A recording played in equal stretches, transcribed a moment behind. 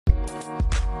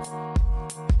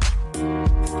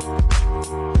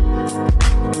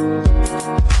Hello,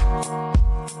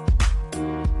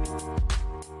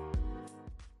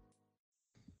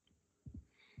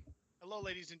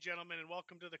 ladies and gentlemen, and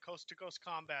welcome to the Coast to Coast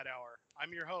Combat Hour.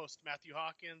 I'm your host, Matthew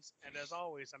Hawkins, and as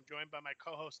always, I'm joined by my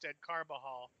co-host, Ed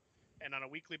Carbajal. And on a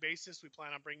weekly basis, we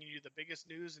plan on bringing you the biggest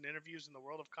news and interviews in the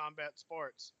world of combat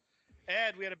sports.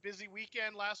 Ed, we had a busy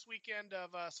weekend last weekend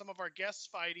of some of our guests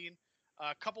fighting.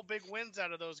 A couple big wins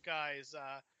out of those guys.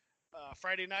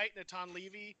 Friday night, Natan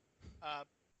Levy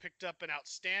picked up an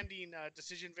outstanding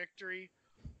decision victory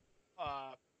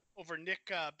over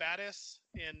Nick Battis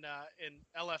in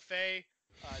LFA,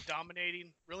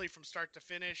 dominating really from start to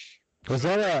finish. Was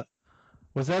that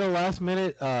a last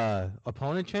minute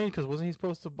opponent change? Because wasn't he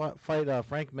supposed to fight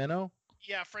Frank Meno?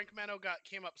 Yeah, Frank Meno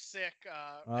came up sick.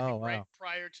 I Oh think right wow.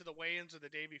 prior to the weigh-ins or the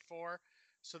day before,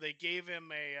 so they gave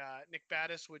him a Nick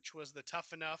Battis, which was the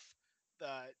Tough Enough,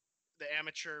 the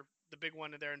amateur, the big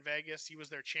one there in Vegas. He was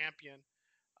their champion.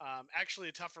 Actually,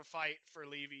 a tougher fight for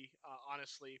Levy,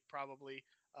 honestly, probably.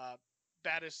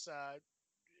 Battis,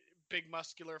 big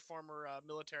muscular former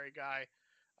military guy,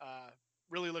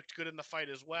 really looked good in the fight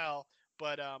as well.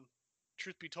 But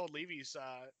truth be told, Levy's,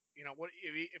 what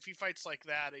if he fights like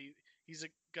that, he's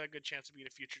got a good chance to be a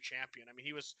future champion. I mean,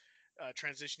 he was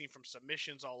transitioning from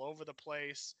submissions all over the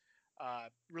place.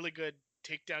 Really good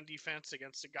takedown defense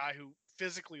against a guy who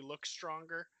physically looks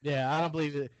stronger. Yeah, I don't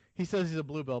believe it. He says he's a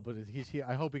blue belt, but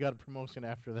I hope he got a promotion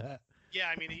after that. Yeah,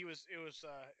 I mean, it was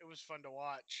fun to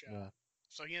watch. Yeah.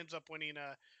 So he ends up winning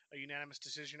a unanimous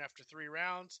decision after 3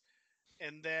 rounds.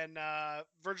 And then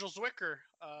Virgil Zwicker,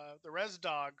 the Res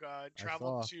Dog,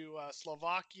 traveled to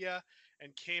Slovakia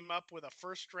and came up with a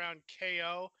first-round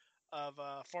KO of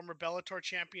former Bellator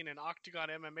champion and Octagon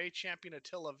MMA champion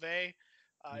Attila Vey.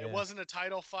 It wasn't a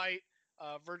title fight.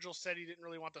 Virgil said he didn't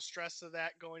really want the stress of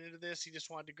that going into this. He just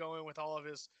wanted to go in with all of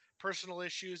his personal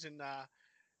issues and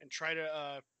try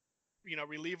to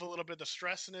relieve a little bit of the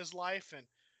stress in his life. And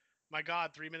my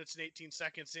God, 3 minutes and 18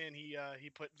 seconds in, he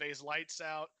put Vey's lights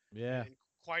out. Yeah. And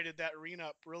quieted that arena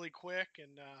up really quick.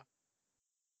 And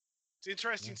it's an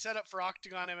interesting setup for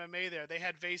Octagon MMA there. They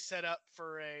had Vey set up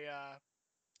for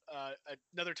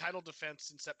another title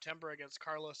defense in September against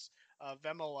Carlos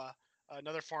Vemola,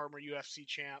 another former UFC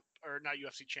champ, or not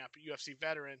UFC champ, but UFC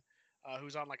veteran,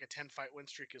 who's on like a 10-fight win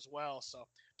streak as well. So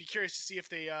be curious to see if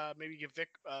they maybe give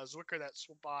Zwicker that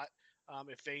spot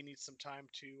if Vey needs some time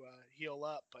to heal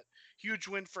up. But huge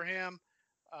win for him.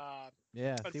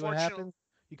 See what happens?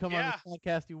 You come on this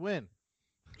podcast, you win.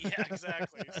 Yeah,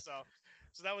 exactly. So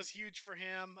that was huge for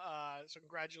him. So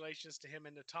congratulations to him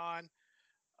and Natan.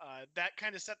 That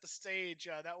kind of set the stage.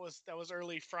 That was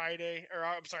early Friday, or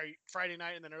I'm sorry, Friday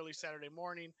night, and then early Saturday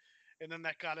morning, and then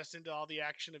that got us into all the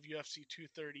action of UFC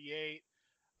 238.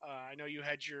 I know you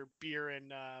had your beer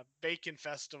and bacon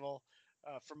festival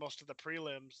for most of the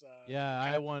prelims.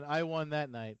 I won that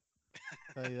night.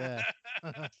 I'll tell you that.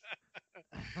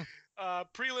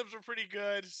 Prelims were pretty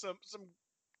good. Some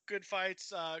good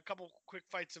fights. A couple quick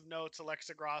fights of notes.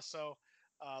 Alexa Grasso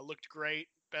looked great.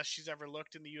 Best she's ever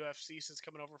looked in the UFC since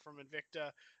coming over from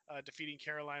Invicta, defeating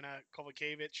Karolina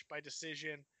Kovacevic by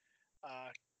decision.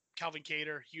 Calvin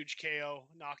Kattar, huge KO,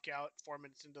 knockout 4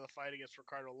 minutes into the fight against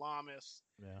Ricardo Lamas.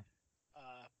 Yeah.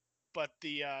 But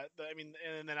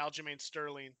and then Aljamain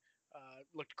Sterling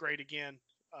looked great again,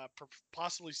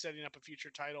 possibly setting up a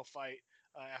future title fight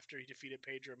after he defeated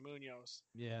Pedro Munoz.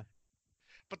 Yeah.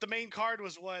 But the main card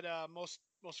was what most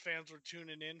fans were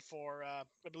tuning in for. I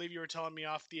believe you were telling me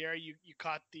off the air you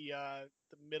caught the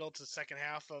middle to second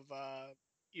half of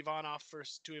Ivanov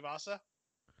versus Tuivasa.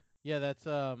 Yeah, that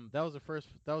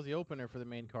was the opener for the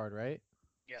main card, right?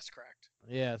 Yes, correct.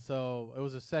 Yeah, so it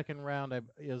was a second round.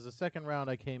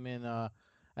 I came in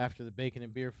after the Bacon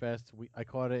and Beer Fest. I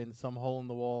caught it in some hole in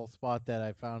the wall spot that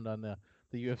I found on the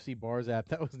UFC Bars app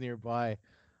that was nearby.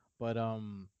 But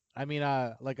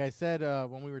like I said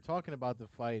when we were talking about the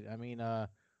fight,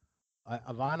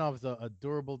 Ivanov's a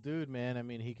durable dude, man. I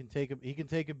mean, he can take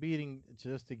a beating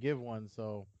just to give one.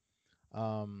 So,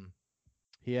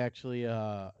 he actually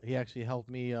helped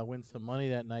me win some money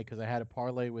that night because I had a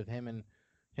parlay with him and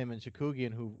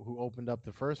Shakugian who opened up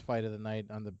the first fight of the night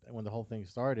when the whole thing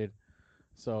started.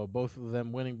 So both of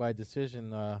them winning by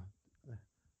decision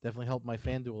definitely helped my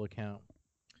FanDuel account.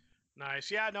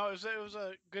 Nice. Yeah, no, it was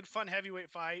a good, fun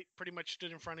heavyweight fight. Pretty much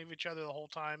stood in front of each other the whole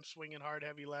time, swinging hard,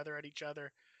 heavy leather at each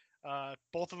other.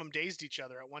 Both of them dazed each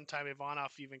other. At one time,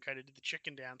 Ivanov even kind of did the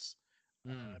chicken dance.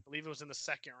 I believe it was in the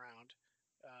second round.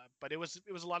 But it was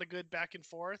a lot of good back and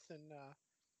forth. And,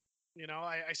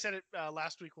 I said it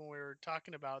last week when we were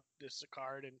talking about this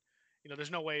card. And,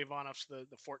 there's no way Ivanov's the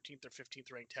 14th or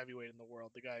 15th ranked heavyweight in the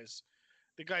world. The guy's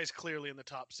the guy's clearly in the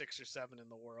top 6 or 7 in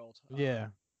the world. Yeah.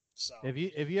 So If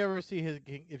you ever see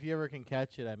if you ever can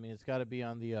catch it, I mean, it's got to be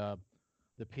on the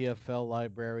PFL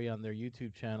library on their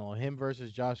YouTube channel. Him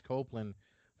versus Josh Copeland,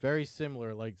 very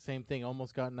similar, like same thing.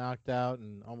 Almost got knocked out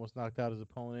and almost knocked out his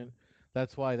opponent.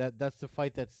 That's why that's the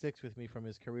fight that sticks with me from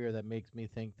his career. That makes me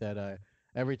think that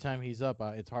every time he's up,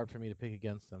 it's hard for me to pick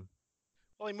against him.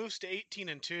 well, he moves to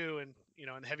 18-2, and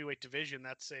in the heavyweight division,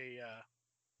 that's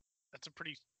a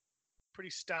pretty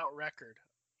stout record.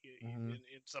 Mm-hmm.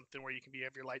 It's something where you can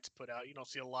have your lights put out. You don't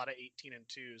see a lot of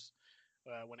 18-2s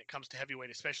when it comes to heavyweight,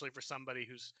 especially for somebody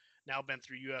who's now been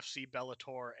through UFC,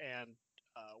 Bellator, and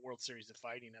World Series of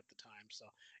Fighting at the time. So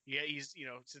yeah, he's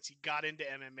since he got into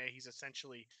MMA, he's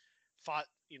essentially fought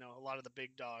a lot of the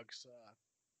big dogs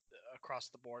across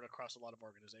the board, across a lot of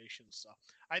organizations. So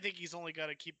I think he's only got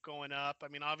to keep going up. I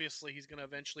mean, obviously he's going to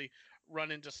eventually run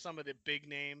into some of the big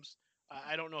names.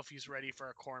 I don't know if he's ready for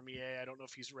a Cormier. I don't know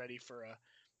if he's ready for a,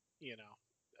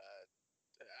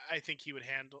 I think he would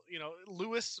handle,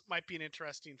 Lewis might be an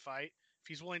interesting fight. If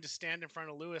he's willing to stand in front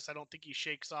of Lewis, I don't think he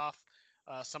shakes off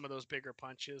some of those bigger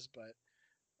punches, but,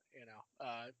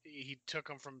 he took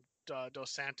him from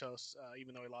Dos Santos,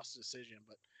 even though he lost the decision.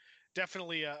 But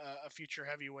definitely a future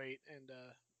heavyweight and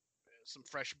some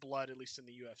fresh blood, at least in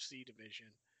the UFC division.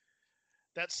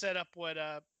 That set up what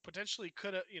potentially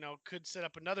could set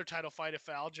up another title fight if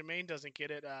Aljamain doesn't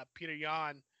get it. Peter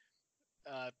Yan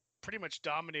pretty much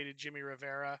dominated Jimmy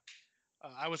Rivera.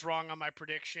 I was wrong on my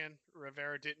prediction.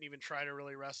 Rivera didn't even try to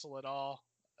really wrestle at all.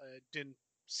 Didn't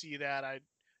see that. I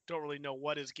don't really know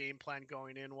what his game plan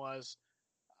going in was.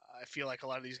 I feel like a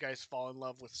lot of these guys fall in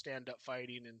love with stand-up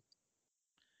fighting,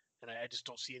 and I just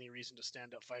don't see any reason to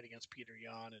stand up fight against Peter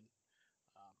Yan. And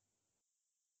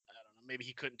I don't know, maybe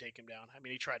he couldn't take him down. I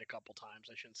mean, he tried a couple times.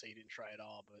 I shouldn't say he didn't try at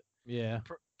all, but Yeah.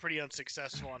 Pretty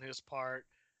unsuccessful on his part.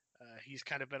 He's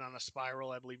kind of been on a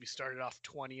spiral. I believe he started off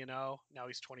 20-0. Now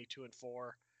he's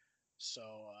 22-4. So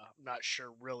I'm not sure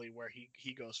really where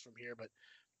he goes from here. But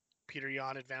Peter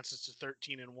Yan advances to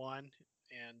 13-1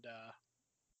 and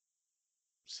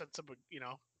sets up a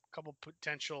couple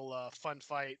potential fun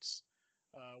fights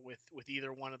with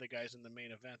either one of the guys in the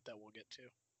main event that we'll get to.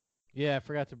 Yeah, I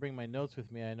forgot to bring my notes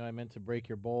with me. I know I meant to break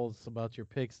your balls about your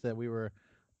picks that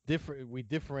we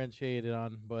differentiated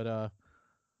on, but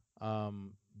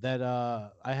that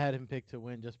I had him picked to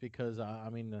win just because I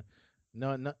mean,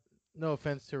 no, no no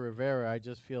offense to Rivera, I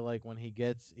just feel like when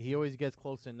he always gets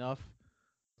close enough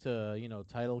to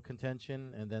title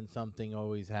contention, and then something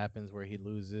always happens where he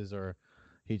loses or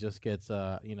he just gets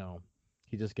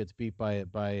he just gets beat by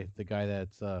the guy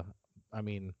that's I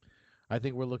mean, I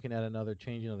think we're looking at another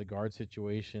changing of the guard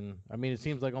situation. I mean, it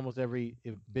seems like almost every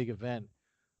big event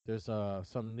there's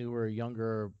some newer,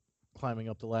 younger, climbing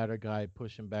up the ladder guy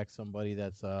pushing back somebody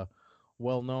that's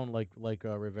well known like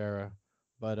Rivera.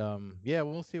 But yeah,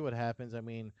 we'll see what happens. I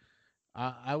mean,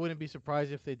 I wouldn't be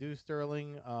surprised if they do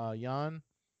Sterling Yan.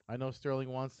 I know Sterling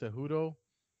wants to Hudo,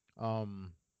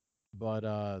 um, but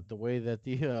the way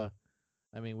that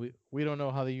I mean, we don't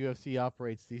know how the UFC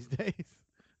operates these days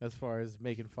as far as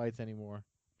making fights anymore.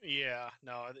 Yeah,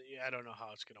 no, I don't know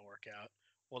how it's going to work out.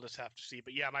 We'll just have to see.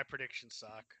 But yeah, my predictions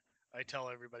suck. I tell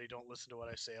everybody don't listen to what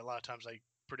I say. A lot of times I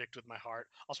predict with my heart.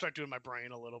 I'll start doing my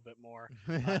brain a little bit more.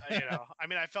 I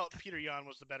mean, I felt Peter Yan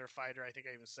was the better fighter. I think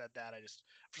I even said that. I just,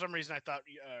 for some reason, I thought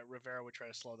Rivera would try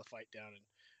to slow the fight down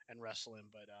and wrestle him,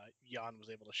 but Yan was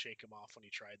able to shake him off when he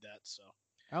tried that. So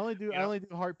I only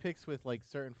do hard picks with like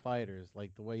certain fighters,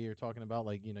 like the way you're talking about,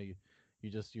 like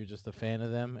you're just a fan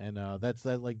of them, and that's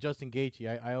that like Justin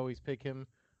Gaethje. I always pick him,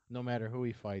 no matter who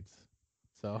he fights.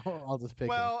 So I'll just pick him.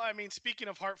 Well, I mean, speaking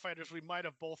of Hart fighters, we might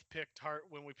have both picked Hart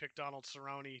when we picked Donald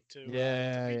Cerrone to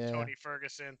Yeah, beat yeah. Tony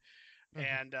Ferguson,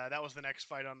 and that was the next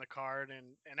fight on the card.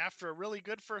 And after a really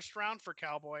good first round for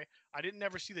Cowboy, I didn't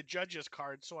ever see the judges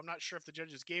card, so I'm not sure if the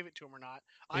judges gave it to him or not.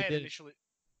 I They had did. initially,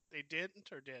 they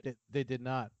didn't or did. They did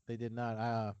not. They did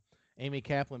not. Amy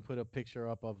Kaplan put a picture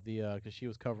up of the because she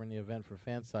was covering the event for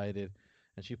Fansided,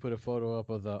 and she put a photo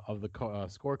up of the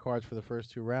scorecards for the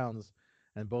first two rounds,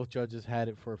 and both judges had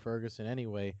it for Ferguson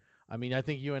anyway. I mean, I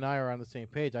think you and I are on the same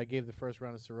page. I gave the first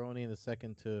round to Cerrone and the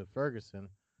second to Ferguson,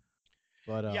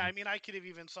 but Yeah, I mean, I could have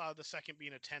even saw the second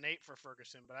being a 10-8 for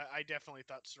Ferguson, but I definitely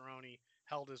thought Cerrone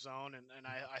held his own, and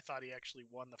I thought he actually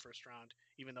won the first round,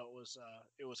 even though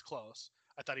it was close.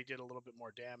 I thought he did a little bit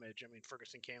more damage. I mean,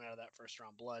 Ferguson came out of that first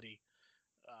round bloody,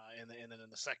 and then in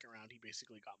the second round, he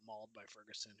basically got mauled by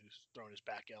Ferguson, who's thrown his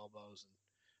back elbows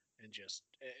and just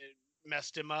it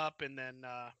messed him up. And then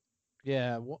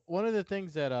yeah, one of the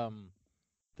things that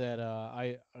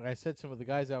I said to some of the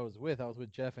guys I was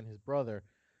with Jeff and his brother,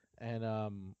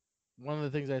 and one of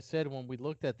the things I said when we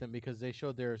looked at them because they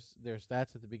showed their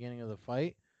stats at the beginning of the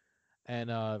fight, and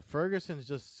Ferguson's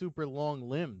just super long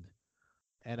limbed,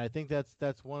 and I think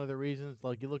that's one of the reasons.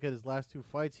 Like you look at his last two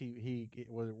fights, he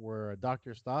were a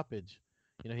doctor stoppage.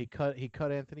 He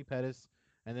cut Anthony Pettis,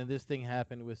 and then this thing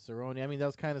happened with Cerrone. I mean, that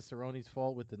was kind of Cerrone's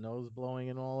fault with the nose blowing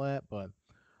and all that, but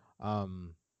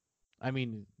um, I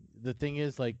mean, the thing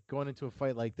is, like going into a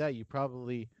fight like that, you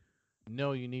probably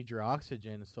know you need your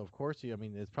oxygen, so of course you. I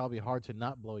mean, it's probably hard to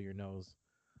not blow your nose.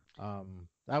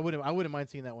 I wouldn't mind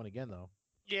seeing that one again though.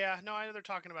 Yeah, no, I know they're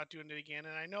talking about doing it again,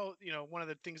 and I know one of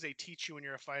the things they teach you when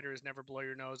you're a fighter is never blow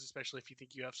your nose, especially if you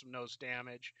think you have some nose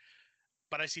damage.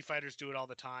 But I see fighters do it all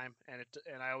the time,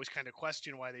 and I always kind of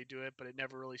question why they do it, but it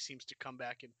never really seems to come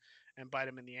back and bite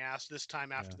them in the ass. This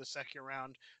time after Yeah, the second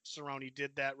round, Cerrone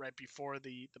did that right before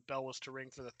the bell was to ring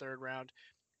for the third round,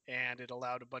 and it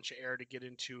allowed a bunch of air to get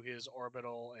into his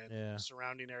orbital and yeah.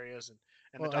 surrounding areas,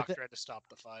 and the Well, I think doctor had to stop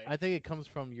the fight. I think it comes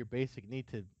from your basic need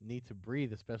to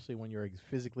breathe, especially when you're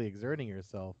physically exerting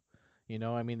yourself.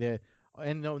 I mean,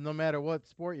 and no matter what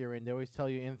sport you're in, they always tell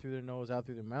you in through the nose, out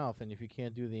through the mouth, and if you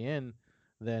can't do the in,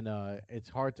 then it's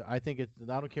hard to. I think it's.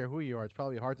 I don't care who you are. It's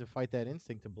probably hard to fight that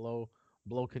instinct to blow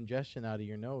congestion out of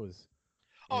your nose.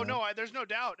 You Oh know? no, there's no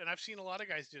doubt, and I've seen a lot of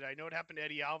guys do it. I know it happened to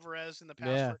Eddie Alvarez in the past,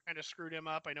 Yeah, where it kind of screwed him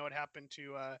up. I know it happened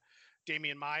to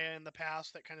Damian Maya in the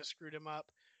past, that kind of screwed him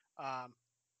up. Um,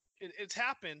 it's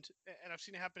happened, and I've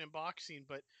seen it happen in boxing.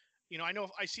 But I know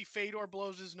I see Fedor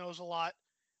blows his nose a lot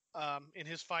in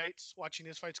his fights. Watching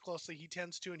his fights closely, he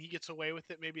tends to, and he gets away with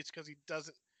it. Maybe it's because he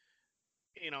doesn't.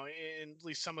 In at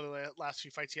least some of the last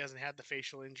few fights, he hasn't had the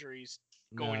facial injuries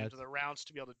going no, into the rounds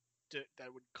to be able to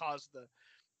that would cause the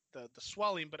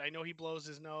swelling, but I know he blows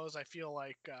his nose. I just feel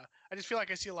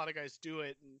like I see a lot of guys do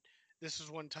it, and this is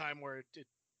one time where it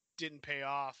didn't pay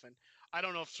off. And I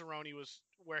don't know if Cerrone was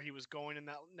where he was going in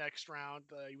that next round.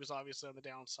 He was obviously on the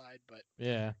downside, but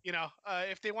yeah.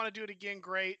 if they want to do it again,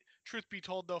 great. Truth be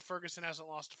told, though, Ferguson hasn't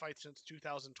lost a fight since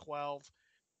 2012.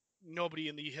 Nobody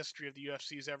in the history of the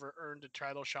UFC has ever earned a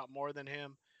title shot more than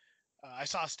him. I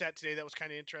saw a stat today that was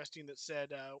kind of interesting that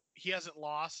said he hasn't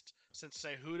lost since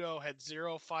Cejudo had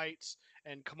 0 fights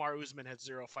and Kamaru Usman had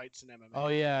 0 fights in Oh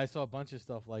MMA. yeah, I saw a bunch of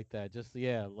stuff like that. Just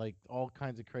yeah, like all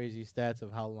kinds of crazy stats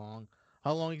of how long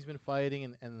he's been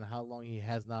fighting and how long he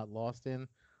has not lost in.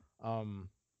 Um,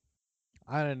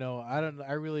 I don't know.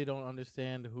 I really don't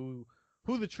understand who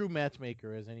the true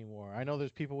matchmaker is anymore. I know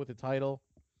there's people with the title,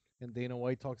 and Dana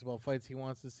White talks about fights he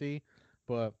wants to see,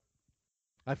 but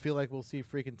I feel like we'll see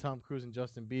freaking Tom Cruise and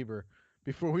Justin Bieber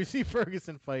before we see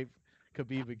Ferguson fight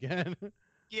Khabib again.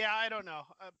 Yeah, I don't know.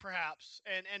 Perhaps,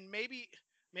 and maybe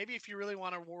if you really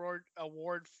want to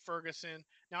award Ferguson.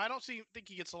 Now, I don't think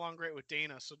he gets along great with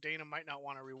Dana, so Dana might not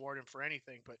want to reward him for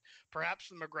anything. But perhaps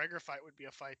the McGregor fight would be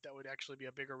a fight that would actually be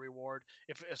a bigger reward,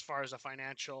 if as far as a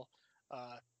financial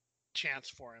uh, chance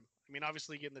for him. I mean,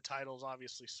 obviously getting the title is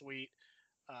obviously sweet,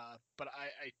 but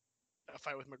a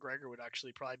fight with McGregor would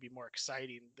actually probably be more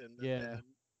exciting than Yeah,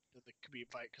 the Khabib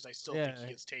fight, because I still think he yeah.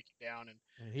 gets taken down.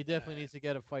 He definitely Uh, needs to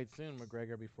get a fight soon,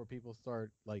 McGregor, before people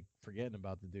start like forgetting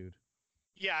about the dude.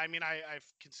 yeah, I mean, I've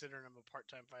considered him a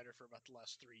part-time fighter for about the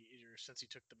last 3 years since he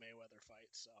took the Mayweather fight.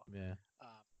 So, Yeah.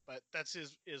 but that's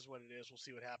is what it is. We'll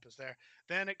see what happens there.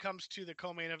 Then it comes to the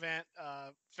co-main event,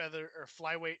 feather or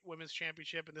flyweight women's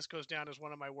championship, and this goes down as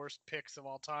one of my worst picks of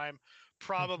all time,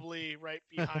 probably right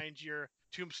behind your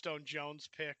Tombstone Jones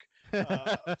pick.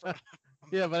 From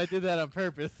Yeah, but I did that on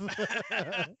purpose.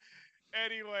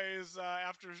 Anyways,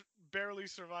 after barely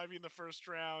surviving the first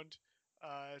round,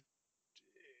 uh,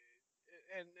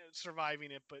 and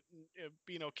surviving it, but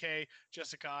being okay,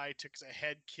 Jessica Ai took a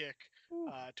head kick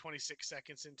 26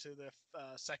 seconds into the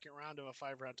second round of a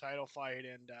 5 round title fight,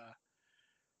 and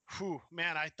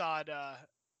man, I thought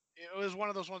it was one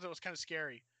of those ones that was kind of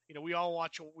scary. We all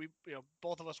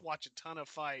both of us watch a ton of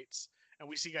fights, and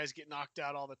we see guys get knocked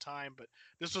out all the time, but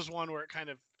this was one where it kind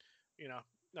of, you know,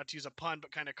 not to use a pun,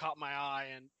 but kind of caught my eye,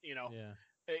 and Yeah.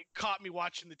 it caught me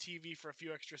watching the TV for a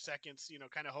few extra seconds,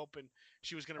 kind of hoping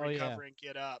she was going to Oh yeah. recover and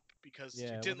get up, because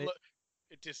Yeah. When they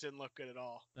it just didn't look good at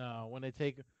all. when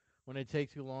they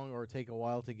take too long or take a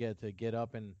while to get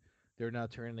up and they're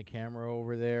not turning the camera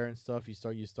over there and stuff,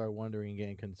 you start wondering and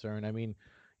getting concerned. I mean,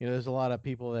 there's a lot of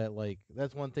people that like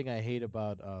that's one thing I hate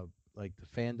about like the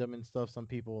fandom and stuff. Some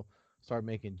people start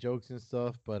making jokes and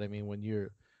stuff, but I mean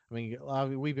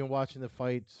we've been watching the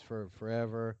fights for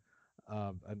forever.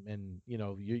 And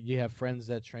you have friends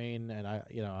that train, and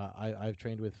I've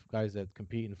trained with guys that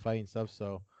compete and fight and stuff.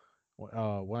 So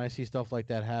when I see stuff like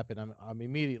that happen,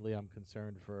 I'm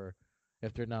concerned for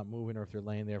if they're not moving or if they're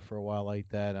laying there for a while like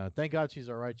that. Thank God she's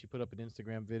all right. She put up an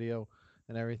Instagram video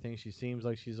and everything. She seems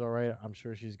like she's all right. I'm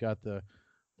sure she's got the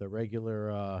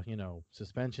regular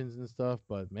suspensions and stuff.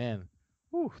 But man,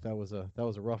 whew, that was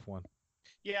a rough one.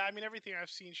 Yeah, I mean everything I've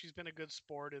seen, she's been a good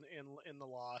sport in the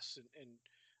loss, and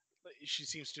she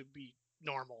seems to be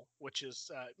normal, which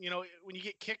is when you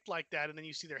get kicked like that and then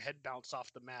you see their head bounce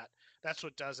off the mat, that's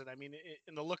what does it. I mean,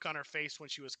 and the look on her face when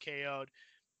she was KO'd,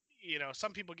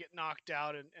 some people get knocked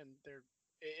out and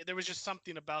there was just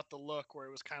something about the look where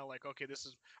it was kind of like, okay, this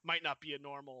is might not be a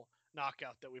normal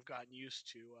knockout that we've gotten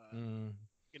used to, Mm.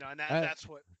 and I, that's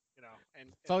what and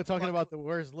so talking luckily, about the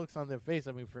worst looks on their face.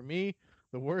 I mean, for me,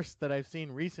 the worst that I've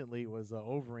seen recently was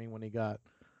Overeem when he got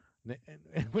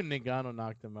when Nagano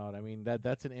knocked him out. I mean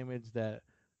that's an image that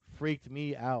freaked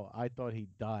me out. I thought he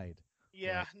died.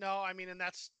 yeah, But no, I mean, and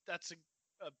that's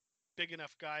a big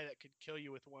enough guy that could kill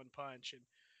you with one punch,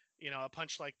 and a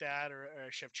punch like that or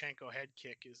a Shevchenko head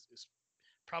kick is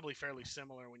probably fairly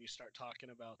similar when you start talking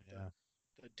about yeah,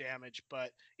 the damage.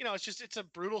 But it's a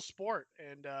brutal sport,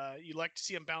 and you like to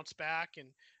see him bounce back. And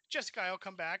Jessica will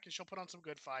come back, and she'll put on some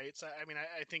good fights. I mean,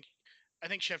 I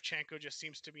think Shevchenko just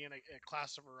seems to be in a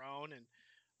class of her own, and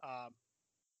um,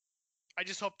 I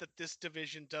just hope that this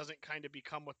division doesn't kind of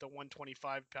become what the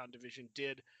 125-pound division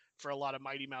did for a lot of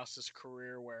Mighty Mouse's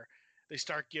career, where they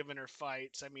start giving her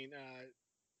fights. I mean,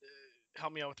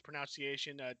 help me out with the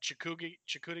pronunciation. Chikugian.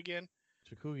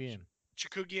 Chikugian.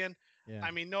 Chikugian. Yeah,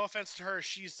 I mean, no offense to her,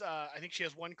 she's I think she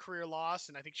has one career loss,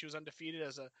 and I think she was undefeated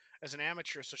as an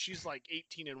amateur. So she's like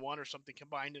 18-1 or something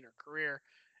combined in her career,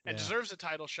 and yeah. deserves a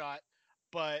title shot.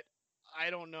 But I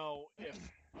don't know if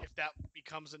that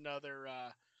becomes another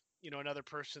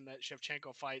person that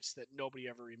Shevchenko fights that nobody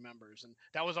ever remembers. And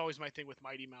that was always my thing with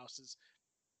Mighty Mouse is,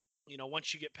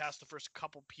 once you get past the first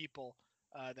couple people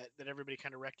that everybody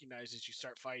kind of recognizes, you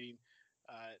start fighting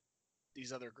uh,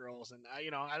 these other girls. And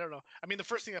I don't know. I mean, the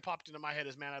first thing that popped into my head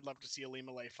is, man, I'd love to see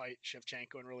Alima Lay fight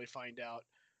Shevchenko and really find out,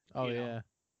 Oh you know, yeah.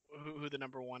 who the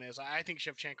number one is. I think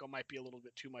Shevchenko might be a little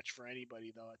bit too much for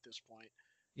anybody though at this point.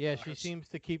 Yeah, Her she seems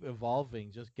to keep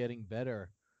evolving, just getting better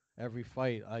every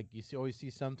fight. Like always see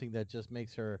something that just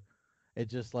makes her. It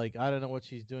just like I don't know what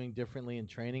she's doing differently in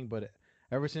training, but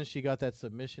ever since she got that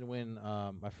submission win,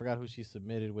 I forgot who she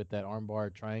submitted with that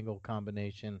armbar triangle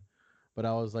combination, but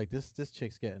I was like, this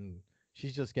chick's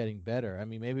she's just getting better. I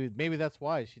mean, maybe that's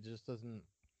why she just doesn't.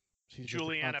 She's just a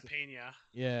Juliana constant. Pena.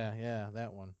 Yeah,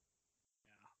 that one.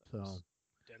 Yeah, that So was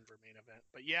Denver main event.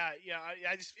 But yeah,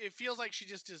 I just it feels like she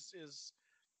just is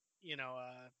you know,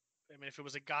 I mean, if it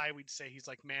was a guy, we'd say he's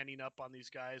like manning up on these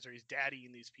guys or he's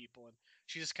daddying these people, and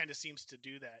she just kind of seems to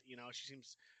do that. She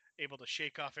seems able to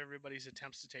shake off everybody's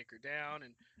attempts to take her down,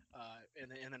 and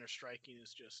then her striking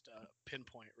is just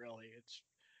pinpoint. Really, it's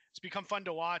become fun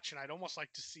to watch, and I'd almost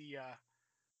like to see.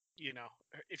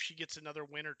 If she gets another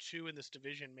win or two in this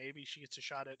division, maybe she gets a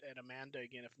shot at Amanda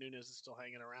again if Nunes is still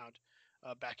hanging around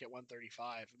back at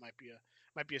 135. It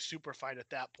might be a super fight at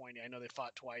that point. I know they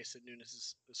fought twice and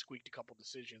Nunes has squeaked a couple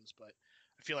decisions, but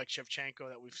I feel like Shevchenko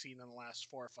that we've seen in the last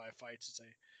 4 or 5 fights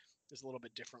is a little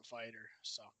bit different fighter.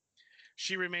 So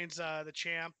she remains the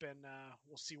champ, and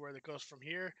we'll see where that goes from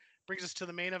here. Brings us to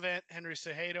the main event: Henry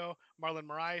Cejudo, Marlon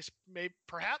Moraes. Maybe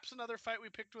perhaps another fight we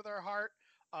picked with our heart.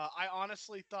 I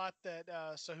honestly thought that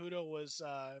Cejudo was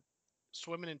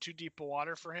swimming in too deep a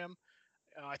water for him.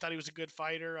 I thought he was a good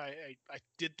fighter. I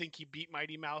did think he beat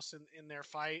Mighty Mouse in their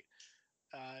fight.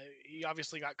 He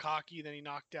obviously got cocky. Then he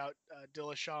knocked out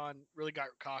Dillashaw and really got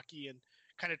cocky and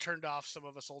kind of turned off some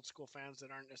of us old school fans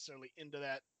that aren't necessarily into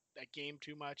that game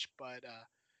too much. But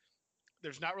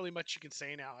there's not really much you can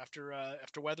say now after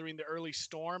weathering the early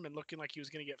storm and looking like he was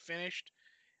going to get finished.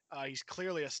 He's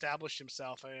clearly established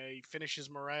himself. He finishes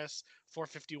Moraes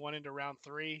 451 into round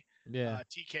three, yeah,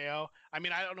 TKO. I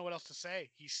mean, I don't know what else to say.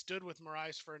 He stood with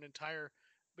Moraes for an entire,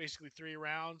 basically 3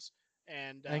 rounds,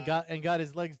 and and got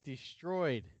his legs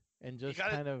destroyed and he just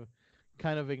got it.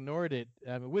 kind of ignored it.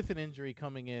 I mean, with an injury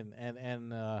coming in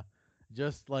and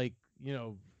just like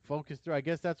focused through. I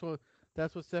guess that's what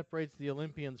separates the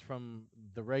Olympians from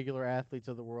the regular athletes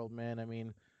of the world, man. I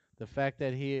mean, the fact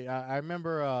that I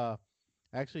remember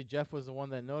actually Jeff was the one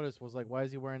that noticed was like, why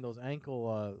is he wearing those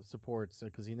ankle supports?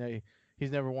 Because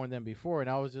he's never worn them before, and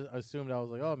I was just assumed I was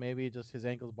like, oh, maybe just his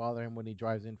ankles bother him when he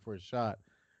drives in for a shot,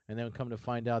 and then come to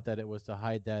find out that it was to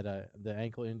hide that the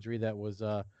ankle injury that was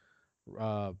uh,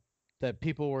 that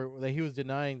people were that he was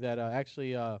denying that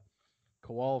actually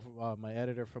Kowal, my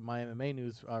editor from My MMA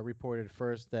News, reported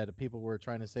first that people were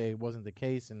trying to say it wasn't the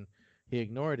case, and he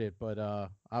ignored it. But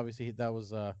obviously that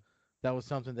was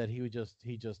something that he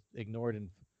just ignored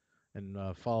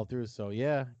follow through. So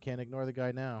yeah, can't ignore the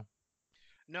guy now.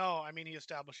 No, I mean he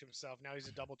established himself. Now he's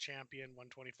a double champion,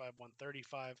 125,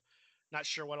 135. Not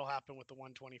sure what'll happen with the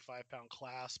 125-pound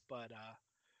class, but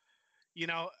you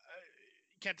know,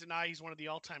 can't deny he's one of the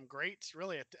all-time greats.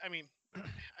 Really, I mean,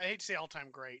 I hate to say all-time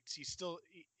greats. He's still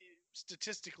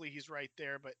statistically he's right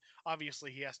there, but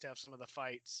obviously he has to have some of the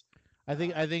fights. I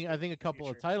think a couple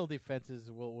of title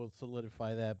defenses will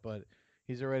solidify that, but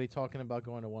he's already talking about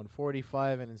going to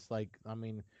 145, and it's like, I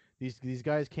mean, these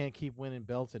guys can't keep winning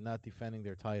belts and not defending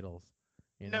their titles,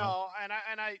 you know? No, and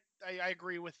I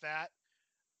agree with that.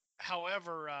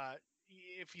 However,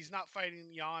 if he's not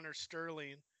fighting Jan or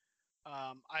Sterling,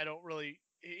 I don't really,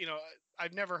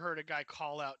 I've never heard a guy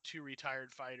call out two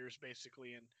retired fighters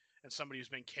basically, and somebody who's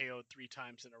been KO'd 3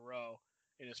 times in a row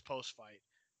in his post fight.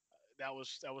 That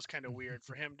was kind of weird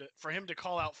for him to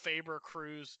call out Faber,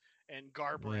 Cruz, and Yeah.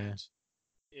 Garbrandt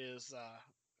is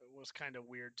was kind of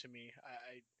weird to me.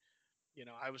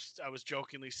 I was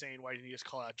jokingly saying, why didn't he just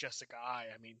call out Jessica Eye?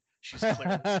 I mean,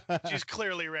 she's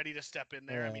clearly ready to step in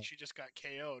there. I mean, Yeah. she just got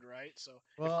KO'd, right? So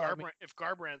Well, I mean, If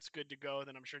Garbrandt's good to go,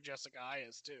 then I'm sure Jessica Eye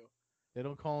is too. they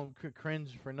don't call him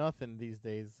cringe for nothing these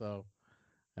days. So,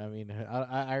 I mean,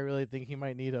 I really think he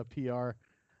might need a PR.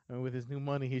 I mean, with his new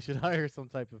money, he should hire some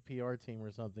type of PR team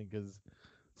or something, because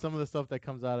some of the stuff that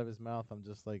comes out of his mouth, I'm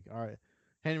just like, all right,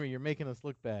 Henry, you're making us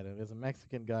look bad. As a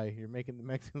Mexican guy, you're making the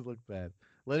Mexicans look bad.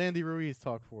 Let Andy Ruiz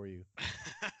talk for you.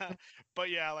 But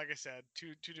yeah, like I said,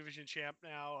 two division champ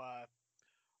now.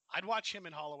 I'd watch him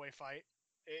and Holloway fight.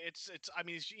 It's. I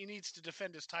mean, he needs to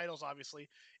defend his titles. Obviously,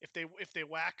 if they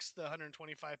wax the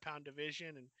 125-pound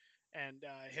division and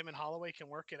him and Holloway can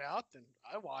work it out, then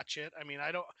I watch it. I mean,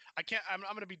 I don't. I can't. I'm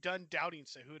going to be done doubting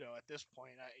Cejudo at this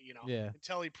point. Yeah,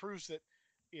 Until he proves that,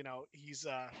 he's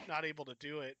not able to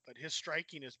do it. But his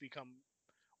striking has become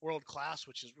world class,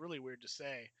 which is really weird to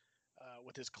say,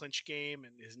 with his clinch game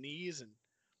and his knees. And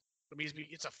I mean,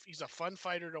 he's a fun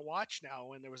fighter to watch now.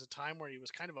 When there was a time where he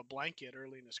was kind of a blanket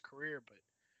early in his career, but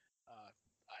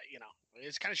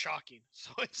it's kind of shocking.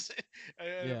 So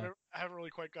yeah. I haven't really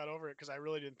quite got over it because I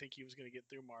really didn't think he was going to get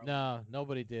through Marlon. No,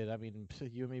 nobody did. I mean,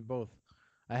 you and me both.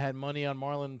 I had money on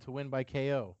Marlon to win by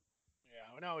KO.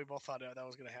 Yeah, no, we both thought that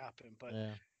was going to happen, but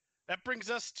Yeah. that brings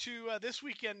us to this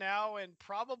weekend now, and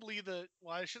probably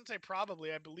I shouldn't say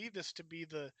probably. I believe this to be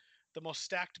the most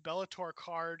stacked Bellator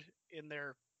card in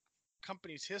their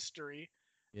company's history,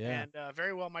 Yeah. and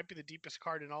very well might be the deepest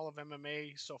card in all of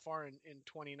MMA so far in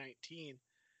 2019.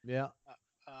 Yeah.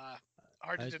 Uh,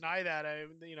 Hard to I, deny that.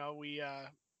 so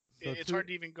It's two. hard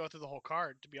to even go through the whole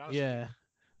card, to be honest with you. Yeah.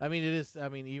 I mean, it is. I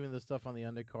mean, even the stuff on the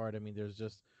undercard. I mean, there's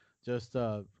just.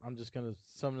 I'm just gonna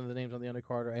some of the names on the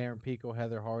undercard are Aaron Pico,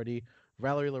 Heather Hardy,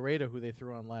 Valerie Laredo, who they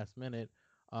threw on last minute.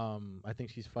 I think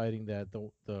she's fighting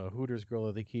the Hooters girl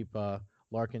that they keep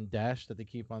Larkin Dash that they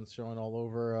keep on showing all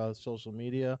over social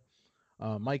media.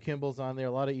 Mike Kimball's on there.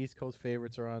 A lot of East Coast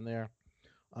favorites are on there.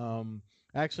 Um,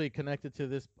 Actually, connected to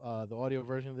this, the audio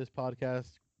version of this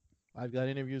podcast, I've got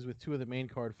interviews with two of the main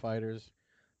card fighters.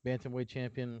 Bantamweight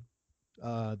champion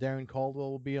Darren Caldwell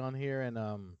will be on here, and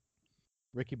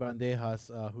Ricky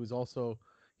Bandejas, who's also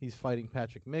he's fighting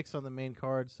Patrick Mix on the main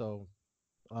card. So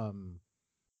um,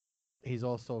 he's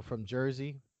also from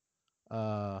Jersey.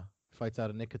 Fights out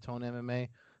of Nick Catone MMA.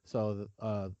 So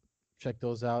check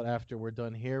those out after we're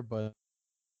done here. But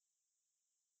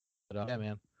yeah,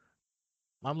 man,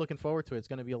 I'm looking forward to it. It's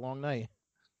going to be a long night.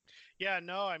 Yeah,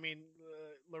 no, I mean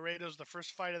Laredo's the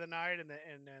first fight of the night, and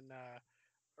then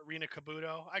Arena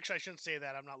Kabuto. Actually, I shouldn't say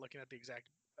that. I'm not looking at the exact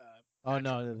Oh matchup.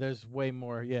 no, there's way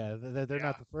more. Yeah, they're Yeah,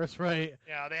 not the first, right?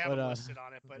 yeah, they But haven't listed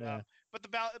on it, but yeah,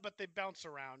 but they bounce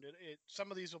around. Some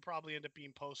of these will probably end up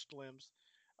being post limbs,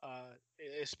 uh,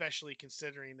 especially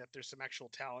considering that there's some actual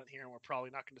talent here, and we're probably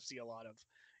not going to see a lot of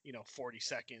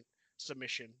 40-second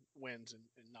submission wins and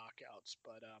knockouts.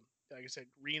 But like I said,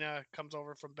 Rena comes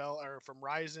over from from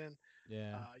Ryzen.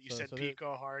 yeah. You So said so there,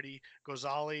 Pico, Hardy,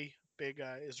 Ghazali, big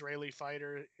Israeli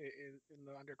fighter in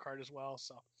the undercard as well.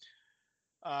 So,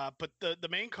 but the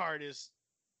main card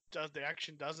the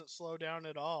action doesn't slow down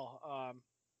at all.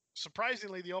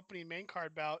 Surprisingly, the opening main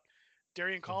card bout,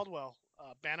 Darian Caldwell,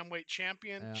 bantamweight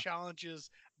champion, yeah, challenges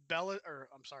Bella, or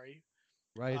I'm sorry,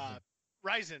 uh, Ryzen.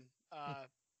 Ryzen,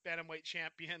 bantamweight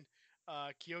champion,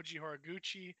 Kyoji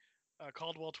Horiguchi.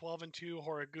 Caldwell 12-2,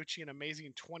 Horiguchi an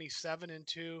amazing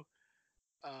 27-2.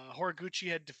 Horiguchi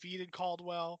had defeated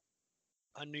Caldwell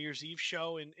on New Year's Eve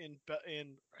show in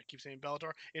I keep saying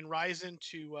Bellator in Ryzen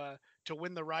to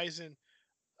win the Ryzen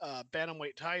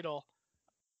bantamweight title.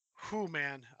 Whew,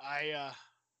 man,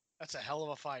 that's a hell of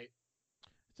a fight.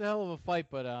 It's a hell of a fight,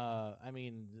 but I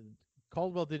mean,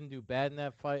 Caldwell didn't do bad in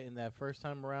that fight in that first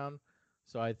time around.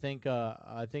 So I think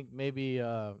maybe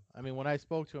I mean when I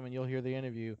spoke to him, and you'll hear the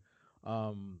interview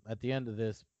at the end of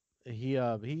this, he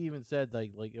even said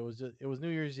like it was New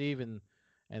Year's Eve, and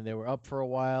they were up for a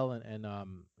while, and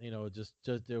you know, just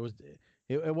there was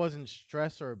it wasn't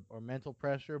stress or mental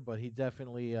pressure, but he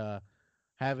definitely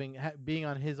being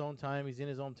on his own time. He's in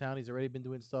his hometown. He's already been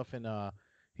doing stuff, and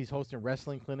he's hosting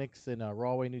wrestling clinics in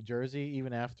Rahway, New Jersey,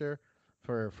 even after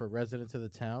for residents of the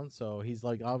town. So he's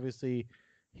like obviously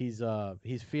he's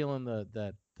feeling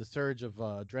the surge of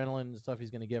adrenaline and stuff he's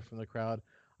going to get from the crowd.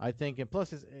 I think, and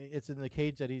plus it's in the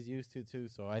cage that he's used to too.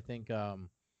 So I think I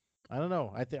don't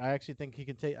know. I actually think he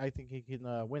can take. I think he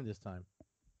can win this time.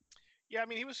 Yeah, I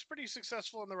mean, he was pretty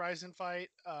successful in the Ryzen fight.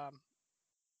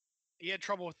 He had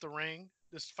trouble with the ring.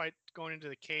 This fight going into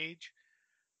the cage.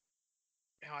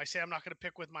 You know, I say I'm not going to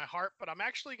pick with my heart, but I'm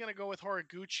actually going to go with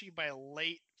Horiguchi by a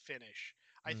late finish.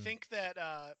 I Mm. think that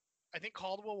I think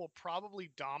Caldwell will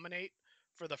probably dominate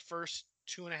for the first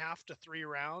 2.5 to 3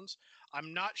 rounds.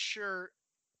 I'm not sure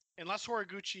unless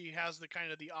Horiguchi has the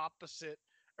kind of the opposite,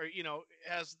 or you know,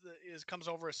 comes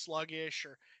over as sluggish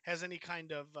or has any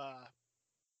kind of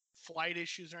flight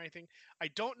issues or anything. I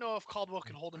don't know if Caldwell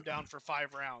can hold him down for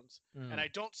 5 rounds, and Mm. I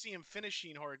don't see him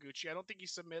finishing Horiguchi. I don't think he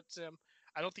submits him.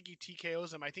 I don't think he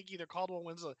TKOs him. I think either Caldwell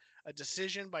wins a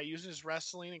decision by using his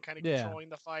wrestling and kind of Yeah. controlling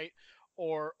the fight,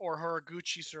 or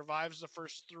Horiguchi survives the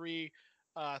first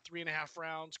 3.5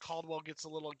 rounds. Caldwell gets a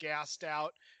little gassed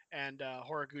out, and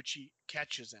Horiguchi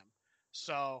catches him.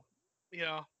 So, you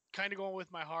know, kind of going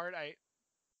with my heart. I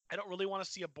don't really want to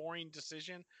see a boring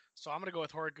decision, so I'm going to go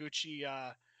with Horiguchi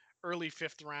early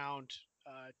fifth round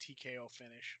TKO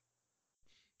finish.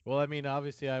 Well, I mean,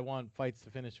 obviously, I want fights to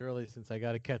finish early since I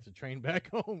got to catch a train back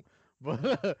home.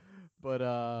 But,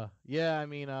 yeah, I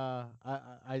mean,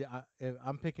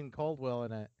 I'm picking Caldwell,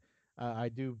 and I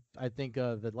think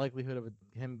the likelihood of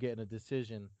him getting a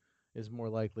decision is more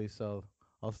likely. So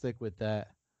I'll stick with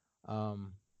that.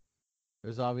 Um,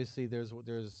 there's obviously there's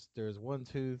one,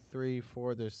 two, three,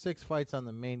 four. There's 6 fights on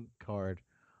the main card.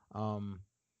 Um,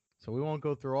 so we won't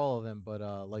go through all of them, but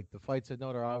like the fights I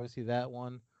note are obviously that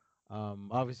one.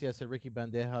 Obviously, I said Ricky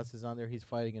Bandejas is on there. He's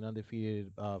fighting an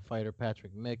undefeated fighter,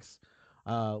 Patrick Mix.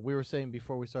 We were saying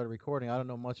before we started recording, I don't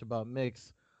know much about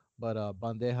Mix, but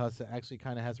Bandejas actually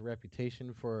kind of has a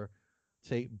reputation for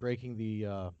breaking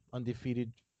the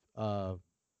undefeated uh,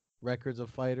 records of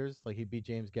fighters. Like he beat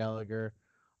James Gallagher.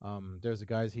 There's the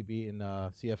guys he beat in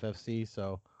CFFC.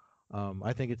 So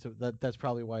I think that's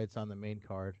probably why it's on the main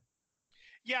card.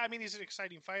 Yeah, I mean he's an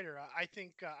exciting fighter. I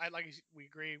think we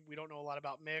agree. We don't know a lot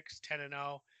about Mix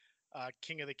 10-0,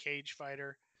 King of the Cage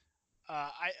fighter.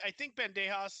 I think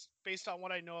Bandejas, based on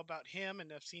what I know about him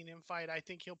and have seen him fight, I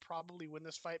think he'll probably win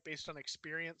this fight based on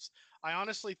experience. I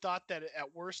honestly thought that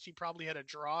at worst he probably had a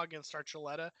draw against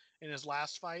Archuleta in his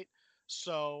last fight.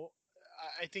 So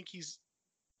I think he's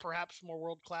perhaps more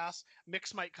world class.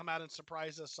 Mix might come out and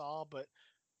surprise us all, but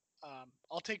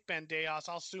I'll take Bandejas.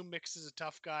 I'll assume Mix is a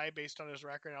tough guy based on his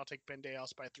record, and I'll take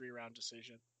Bandejas by 3 round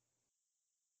decision.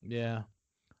 Yeah.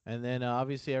 And then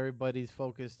obviously everybody's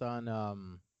focused on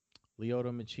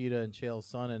Lyoto Machida and Chael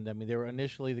Sonnen. I mean, they were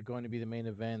initially going to be the main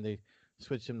event. They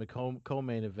switched them to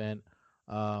co-main event.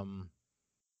 Um,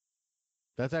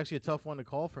 that's actually a tough one to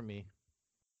call for me.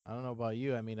 I don't know about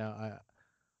you. I mean,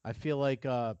 I feel like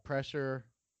pressure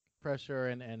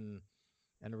and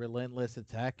relentless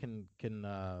attack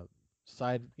can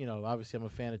side. You know, obviously I'm a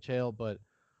fan of Chael, but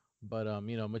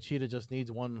you know, Machida just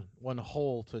needs one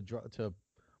hole to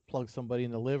plug somebody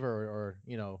in the liver or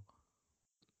you know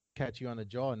catch you on the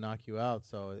jaw and knock you out.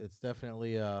 So it's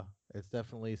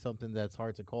definitely something that's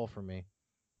hard to call for me.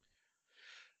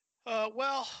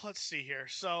 Well, let's see here.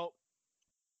 So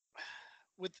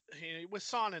with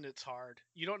Sonnen, it's hard.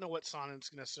 You don't know what Sonnen's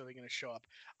necessarily going to show up.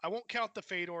 I won't count the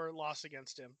Fedor loss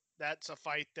against him. That's a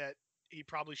fight that he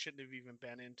probably shouldn't have even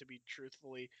been in, to be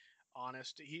truthfully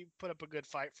honest. He put up a good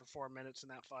fight for 4 minutes in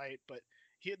that fight, but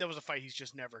that was a fight he's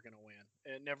just never going to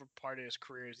win. And never part of his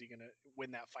career is he going to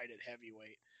win that fight at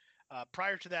heavyweight.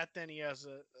 Prior to that, then he has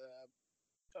a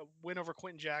win over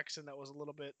Quentin Jackson that was a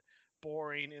little bit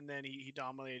boring, and then he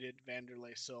dominated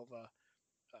Vanderlei Silva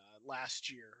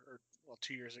last year, or well,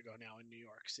 2 years ago now in New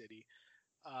York City.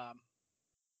 Um,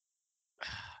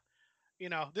 you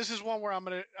know, this is one where I'm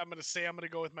gonna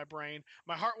go with my brain.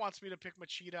 My heart wants me to pick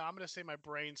Machida. I'm gonna say my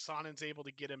brain. Sonnen's able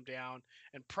to get him down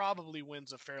and probably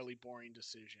wins a fairly boring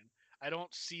decision. I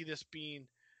don't see this being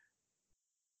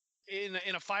in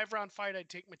a 5 round fight. I'd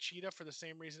take Machida for the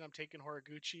same reason I'm taking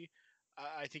Horiguchi.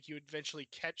 I think you would eventually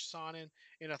catch Sonnen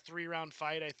in a 3 round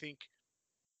fight. I think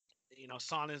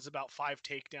Sonnen is about 5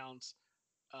 takedowns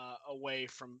away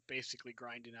from basically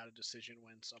grinding out a decision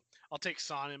win. So I'll take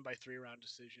Sonnen by 3-round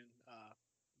decision,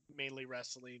 mainly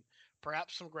wrestling,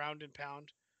 perhaps some ground and pound.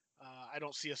 I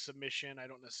don't see a submission. I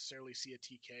don't necessarily see a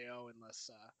TKO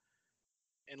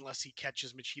unless he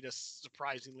catches Machida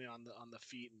surprisingly on the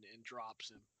feet and drops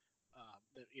him.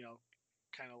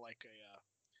 Kind of like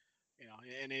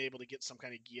and able to get some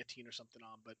kind of guillotine or something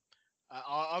on. But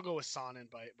I'll go with Sonnen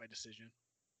by decision.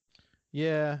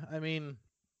 Yeah, I mean,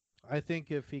 I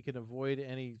think if he can avoid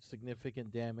any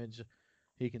significant damage,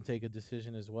 he can take a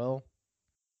decision as well.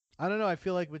 I don't know. I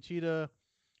feel like Machida,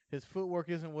 his footwork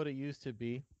isn't what it used to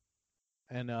be,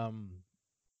 and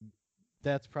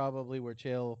that's probably where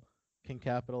Chael can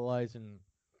capitalize and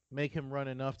make him run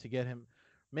enough to get him,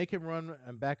 make him run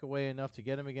and back away enough to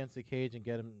get him against the cage and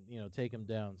get him, take him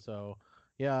down. So,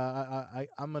 yeah,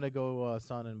 I'm gonna go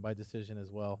Sonnen by decision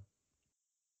as well.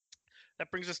 That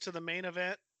brings us to the main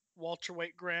event,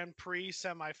 welterweight Grand Prix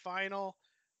semifinal,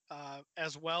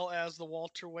 as well as the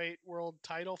welterweight world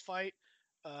title fight.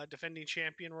 Defending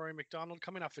champion Rory MacDonald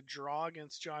coming off a draw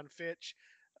against John Fitch,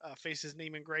 faces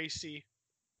Neiman Gracie,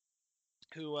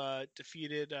 who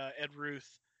defeated Ed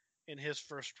Ruth in his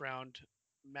first round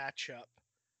matchup.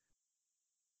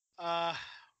 I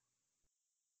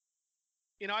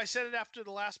said it after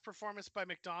the last performance by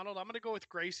MacDonald. I'm going to go with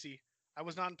Gracie. I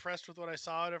was not impressed with what I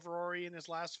saw out of Rory in his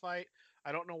last fight.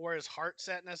 I don't know where his heart's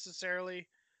at necessarily.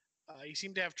 He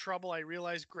seemed to have trouble. I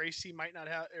realized Gracie might not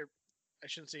have, or I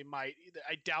shouldn't say might.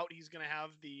 I doubt he's going to have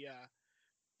the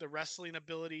wrestling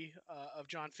ability of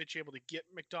John Fitch able to get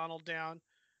MacDonald down.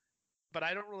 But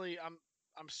I don't really.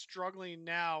 I'm struggling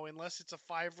now unless it's a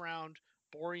 5-round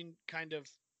boring kind of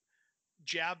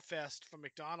jab fest from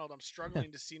MacDonald. I'm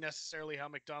struggling to see necessarily how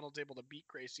MacDonald's able to beat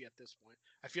Gracie at this point.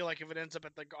 I feel like if it ends up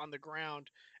on the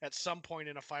ground at some point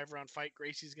in a 5-round fight,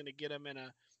 Gracie's going to get him in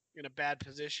a bad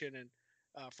position. And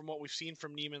from what we've seen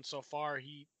from Neiman so far,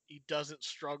 he doesn't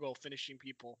struggle finishing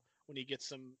people when he gets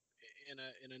them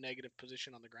in a negative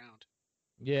position on the ground.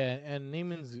 Yeah, and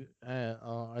Neiman's.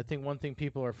 I think one thing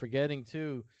people are forgetting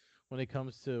too, when it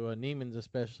comes to Neiman's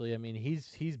especially. I mean,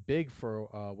 he's big for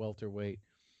welterweight.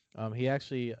 He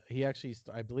actually,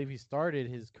 I believe he started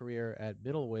his career at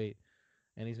middleweight,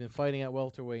 and he's been fighting at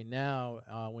welterweight now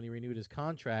when he renewed his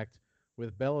contract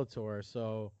with Bellator.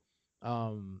 So,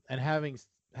 and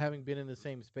having been in the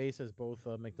same space as both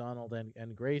MacDonald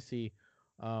and Gracie,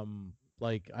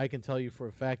 like I can tell you for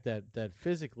a fact that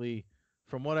physically,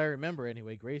 from what I remember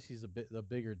anyway, Gracie's the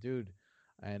bigger dude,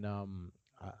 and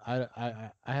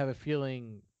I have a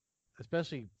feeling,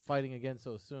 especially fighting again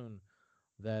so soon,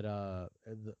 that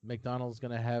MacDonald's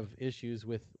going to have issues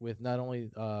with not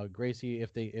only Gracie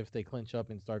if they clinch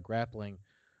up and start grappling.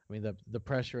 I mean the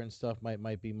pressure and stuff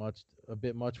might be a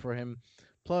bit much for him.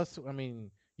 Plus, I mean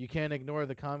you can't ignore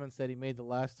the comments that he made the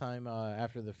last time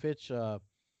after the Fitch, the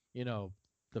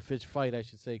Fitch fight, I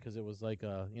should say, because it was like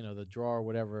the draw or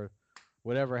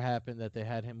whatever happened that they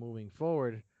had him moving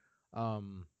forward.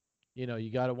 You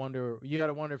got to wonder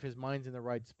if his mind's in the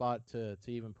right spot to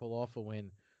even pull off a win,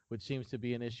 which seems to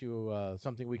be an issue,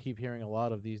 something we keep hearing a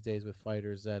lot of these days with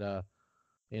fighters that,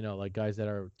 like guys that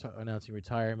are announcing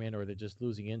retirement or they're just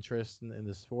losing interest in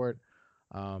the sport.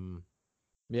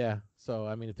 Yeah, so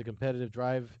I mean, if the competitive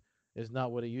drive is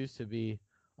not what it used to be,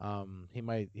 he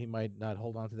might not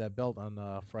hold on to that belt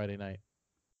on Friday night.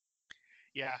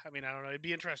 Yeah, I mean, I don't know. It'd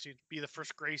be interesting to be the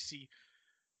first Gracie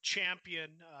champion.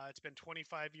 It's been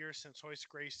 25 years since Royce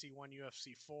Gracie won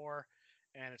UFC 4.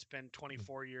 And it's been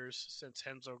 24 years since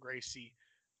Renzo Gracie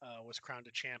was crowned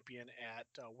a champion at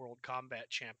World Combat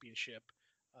Championship.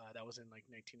 That was in like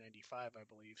 1995, I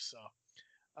believe. So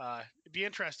it'd be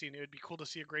interesting. It would be cool to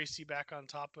see a Gracie back on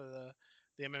top of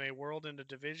the MMA world in the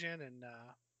division, and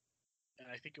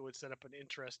I think it would set up an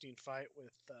interesting fight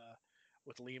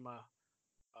with Lima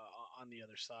on the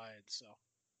other side. So,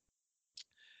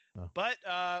 but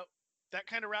that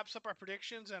kind of wraps up our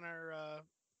predictions and our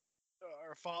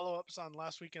follow-ups on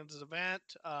last weekend's event.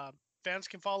 Fans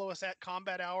can follow us at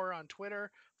Combat Hour on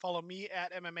Twitter. Follow me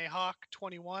at MMA Hawk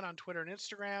 21 on Twitter and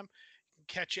Instagram. You can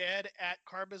catch Ed at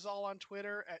Carbazol on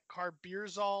Twitter, at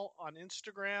Carbeerzol on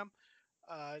Instagram.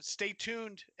 Stay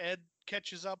tuned. Ed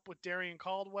catches up with Darian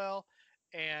Caldwell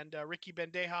and Ricky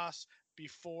Bendejas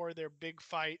before their big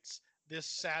fights this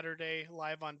Saturday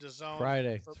live on DAZN.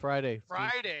 Friday. It's Friday.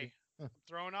 I'm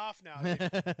thrown off now.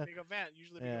 Big event.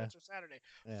 Usually big events are Saturday.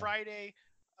 Yeah. Friday,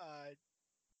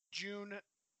 June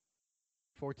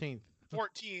 14th.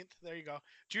 14th. There you go.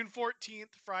 June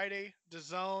 14th, Friday,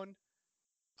 DAZN.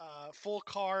 Full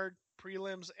card,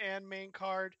 prelims and main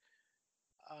card.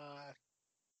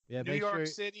 New York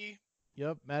City.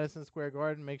 Yep, Madison Square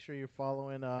Garden. Make sure you're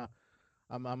following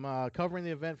I'm covering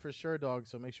the event for Sherdog,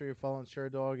 so make sure you're following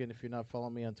Sherdog, and if you're not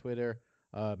following me on Twitter,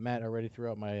 Matt already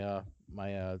threw out my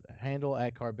handle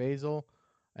at Carbazel,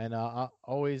 and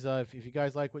always if you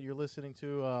guys like what you're listening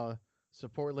to,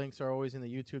 support links are always in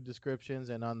the YouTube descriptions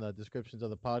and on the descriptions of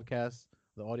the podcast,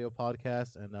 the audio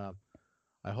podcast, and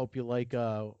I hope you like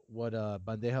what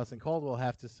Bandejas and Caldwell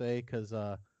have to say, because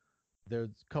there's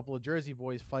a couple of Jersey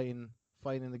boys fighting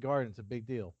in the Garden. It's a big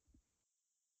deal.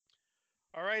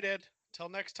 All right, Ed. Till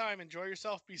next time, enjoy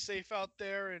yourself. Be safe out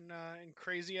there in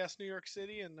crazy ass New York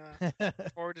City, and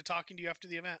look forward to talking to you after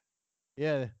the event.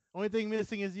 Yeah. Only thing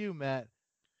missing is you, Matt.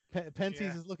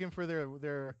 Pensie's is looking for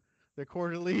their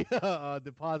quarterly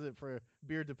deposit for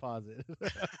beer deposit.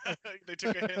 They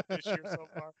took a hit this year so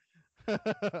far.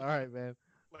 All right, man.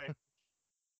 Bye.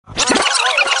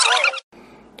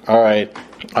 All right.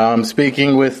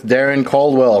 Speaking with Darren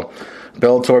Caldwell,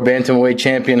 Bellator bantamweight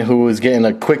champion, who is getting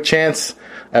a quick chance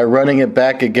at running it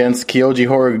back against Kyoji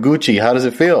Horiguchi. How does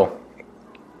it feel?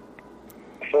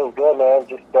 It feels good, man.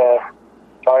 Just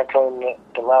trying to turn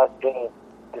the last day of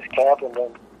this camp and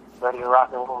then ready to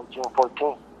rock and roll June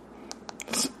 14th.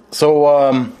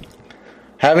 So,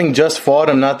 having just fought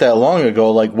him not that long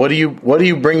ago, like what are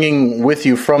you bringing with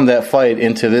you from that fight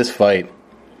into this fight?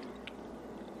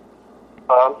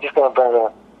 I'm just going to bring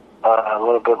a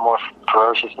little bit more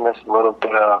ferociousness, a little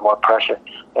bit more pressure,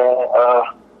 and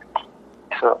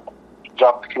so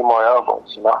drop a few more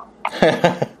elbows, you know.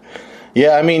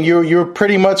 Yeah, I mean you're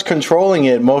pretty much controlling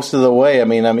it most of the way. I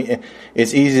mean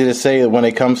it's easy to say that when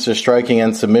it comes to striking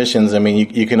and submissions. I mean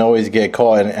you can always get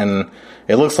caught, and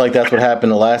it looks like that's what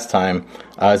happened the last time.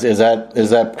 Is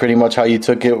that pretty much how you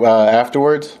took it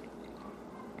afterwards?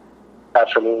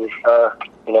 Absolutely.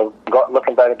 You know,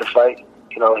 looking back at the fight,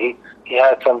 you know, he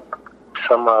had some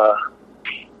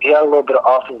he had a little bit of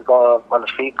offense going on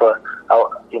his feet, but I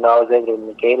was able to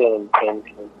negate it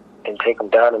and take him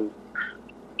down and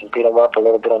beat him up a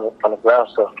little bit on the ground.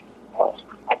 So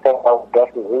I think I was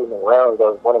definitely leading the rounds. I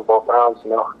was winning both rounds.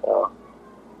 You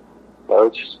know,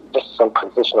 just some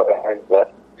positional errors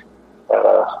that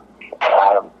I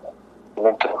had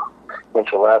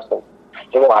mental lapse, and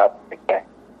it won't happen again.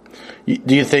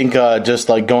 Do you think just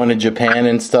like going to Japan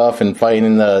and stuff and fighting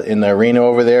in the arena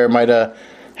over there might have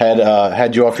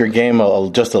had you off your game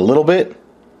just a little bit?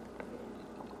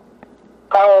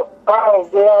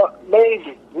 Yeah,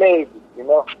 maybe. You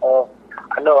know,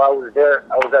 I know I was there.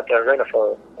 I was at the arena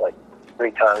for like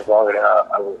 3 times longer than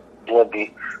I would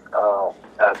be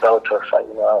at a Bellator fight.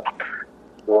 You know,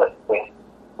 with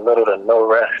little to no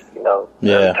rest. You know,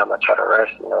 every time I try to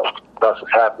rest, you know, what else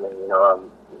was happening? You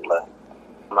know,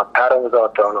 my pattern was all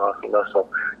thrown off. You know, so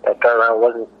that third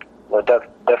round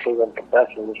definitely wasn't the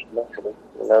best for me mentally.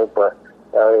 You know, but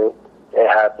it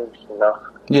happens. You know,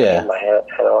 yeah. My head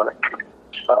on it.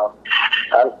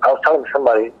 I was telling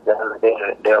somebody the other day,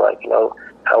 they're like, you know,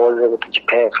 how was it with the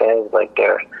Japan fans? Like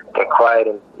they're quiet,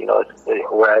 and you know,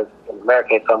 whereas in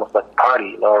America it's almost like a party,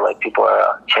 you know, like people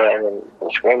are chanting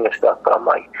and screaming and stuff. But I'm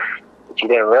like, what you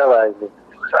didn't realize is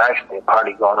there's actually a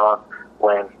party going on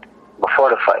before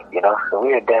the fight, you know. So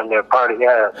we were damn near party,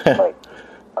 like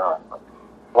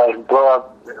blow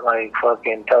up, like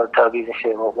fucking Teletubbies and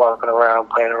shit, walking around,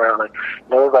 playing around, like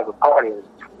you know, it was like a party.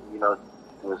 You know,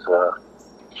 it was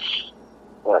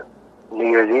New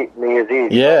Year's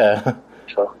Eve. Yeah.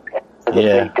 So it's a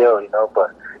big deal, you know.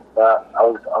 But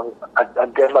I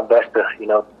did my best to, you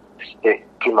know,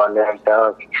 keep my nerves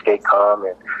down, stay calm,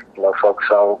 and you know, focus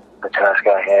on the task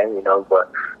at hand, you know.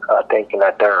 But I think in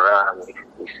that third round,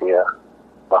 we see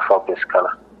my focus kind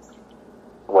of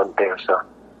wasn't there. So.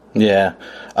 Yeah.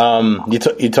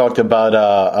 You talked about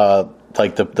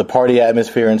like the party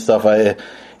atmosphere and stuff.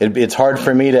 It's hard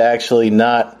for me to actually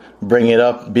not bring it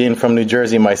up, being from New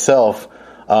Jersey myself.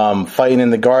 Fighting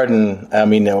in the Garden, I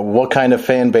mean, what kind of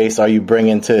fan base are you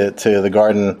bringing to the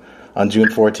Garden on June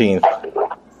 14th?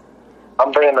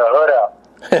 I'm bringing the hood out.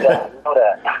 Yeah, you know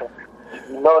that.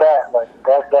 You know that. Like,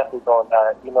 that's definitely going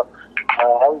down. You know,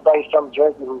 everybody from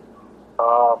Jersey who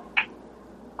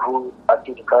I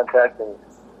keep in contact, and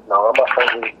you know, all my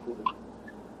friends who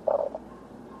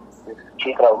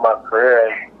keeping up with my career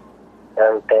and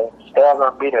everything, they're all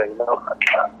going to be there, you know.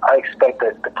 I expect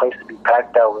the place to be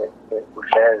packed out with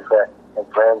fans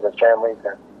and friends and families,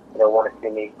 and, you know, want to see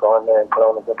me go in there and put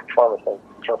on a good performance on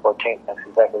June 14th. That's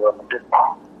exactly what I'm going to do.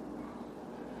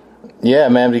 Yeah,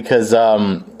 man, because, I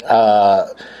mean,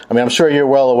 I'm sure you're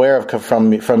well aware of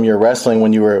from your wrestling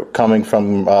when you were coming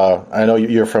from, I know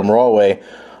you're from Rawway,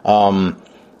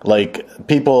 like,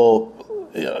 people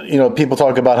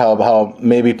talk about how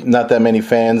maybe not that many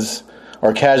fans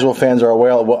or casual fans are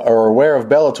aware of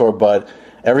Bellator, but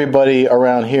everybody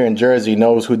around here in Jersey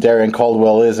knows who Darrion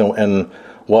Caldwell is and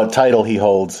what title he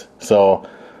holds. So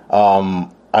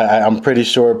I'm pretty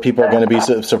sure people are going to be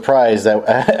surprised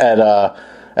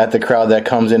at the crowd that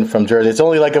comes in from Jersey. It's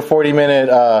only like a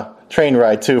 40-minute train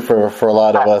ride too for a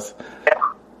lot of us.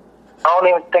 I don't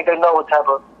even think they know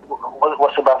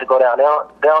what's about to go down. They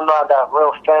don't know I got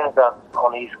real fans out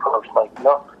on the East Coast. Like, you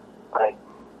know, like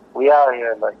we out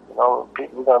here. Like, you know,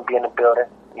 we're gonna be in the building.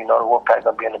 You know, the Wolfpack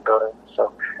gonna be in the building.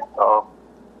 So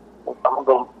I'm gonna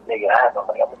go make it happen.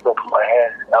 Like, I'm gonna go put my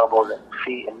hands, elbows, and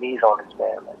feet and knees on this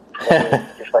man.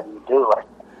 Like, just like you do. Like,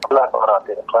 I'm not going out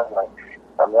there to play. Like,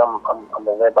 I mean, I'm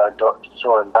gonna live by the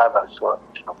sword and die by the sword.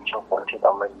 So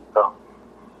I'm ready to go.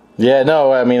 Yeah,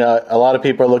 no, I mean, a lot of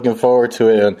people are looking forward to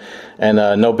it, and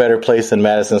no better place than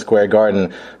Madison Square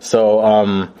Garden.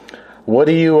 So, what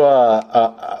do you,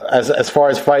 as far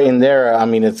as fighting there? I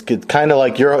mean, it's kind of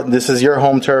like this is your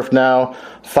home turf now.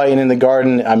 Fighting in the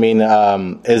Garden. I mean,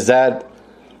 is that?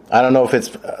 I don't know if it's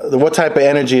what type of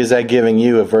energy is that giving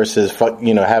you versus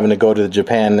having to go to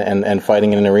Japan and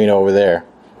fighting in an arena over there.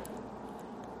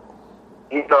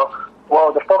 You know,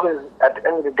 well, the focus, at the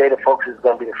end of the day, the focus is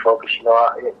going to be the focus. You know,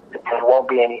 there won't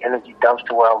be any energy dumps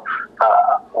to where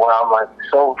I'm like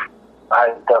so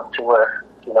hyped up to where,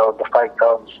 you know, the fight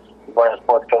comes, when the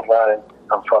sport comes out, and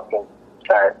I'm fucking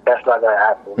tired. That's not going to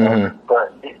happen. You know?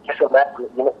 But just imagine,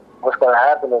 you know, what's going to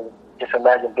happen is just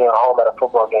imagine being home at a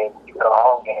football game, you got a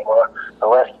home game, or a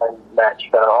wrestling match,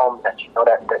 you got a home match. You know,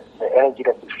 that the energy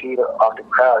that you feed off the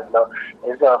crowd, you know,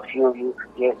 it's going to fuel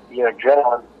your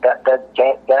adrenaline. That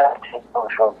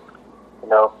comes from, you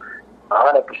know,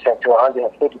 100% to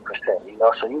 150%. You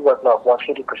know, so you working off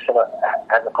 150%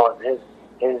 as opposed to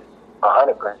his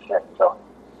 100%. So,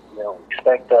 you know,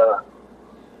 expect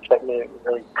me to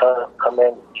really come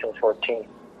in June 14th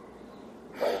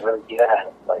and really get at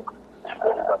it. Like,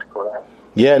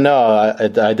 yeah, no,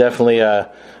 I definitely,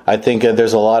 I think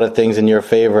there's a lot of things in your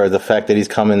favor. The fact that he's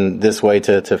coming this way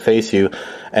to face you,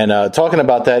 and talking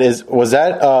about that, was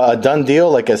that a done deal?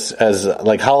 Like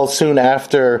like how soon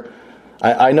after?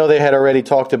 I know they had already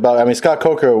talked about. I mean, Scott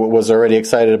Coker was already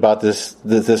excited about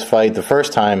this fight the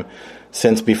first time,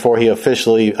 since before he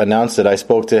officially announced it. I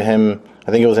spoke to him.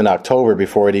 I think it was in October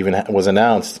before it even was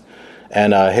announced,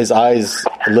 and his eyes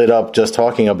lit up just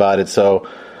talking about it. So.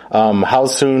 How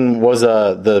soon was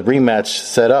the rematch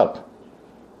set up?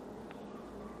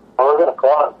 I was going to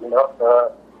call him, you know.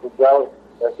 The guy,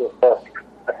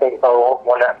 I think if I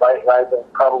won that fight, I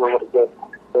probably would have been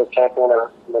the champion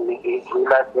of the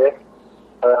rematch there.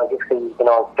 Just because he's been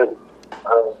on a pretty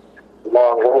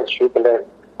long winning streak, and then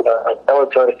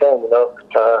Bellator the same, you know.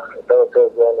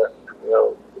 Bellator's going to, you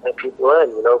know, let people in,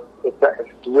 you know. If the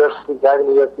UFC, guys in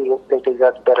the UFC think they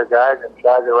got the better guys, and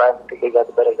guys around think they got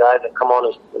the better guys, and come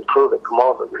on and prove it, come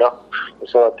over, you know. And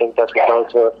so I think that's what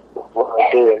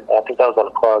Bellator did. I think that was on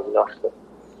the clause, you know. So.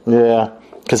 Yeah,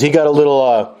 because he got a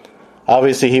little.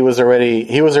 Obviously, he was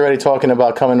already talking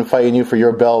about coming and fighting you for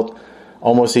your belt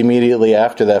almost immediately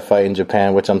after that fight in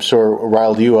Japan, which I'm sure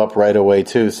riled you up right away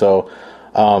too. So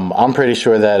I'm pretty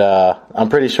sure that.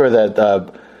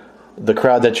 The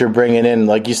crowd that you're bringing in,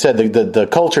 like you said, the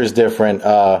culture is different,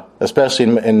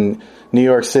 especially in New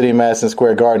York City, Madison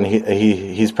Square Garden.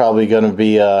 He's probably going to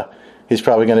be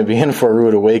in for a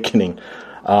rude awakening.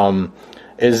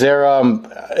 Is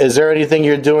there anything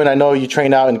you're doing? I know you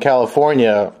train out in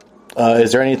California.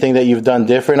 Is there anything that you've done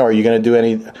different, or are you going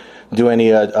to do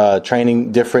any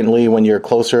training differently when you're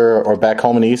closer or back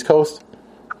home in the East Coast?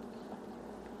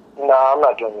 No, I'm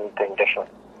not doing anything different.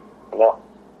 No.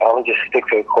 I would just stick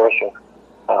to the course and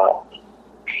go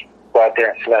out there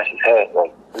and smash his head.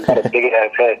 Like, he's got a big ass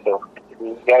head, so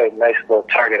you got a nice little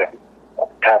target to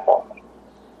tap on.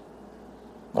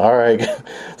 All right.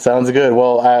 Sounds good.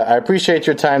 Well, I appreciate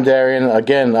your time, Darrion.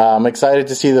 Again, I'm excited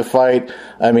to see the fight.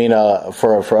 I mean,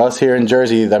 for us here in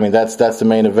Jersey, I mean, that's the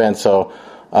main event. So,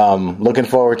 looking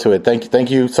forward to it.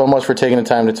 Thank you so much for taking the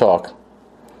time to talk.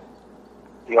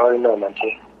 You already know, man.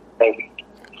 Thank you.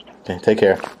 Okay, take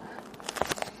care.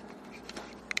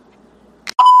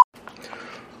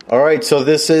 All right, so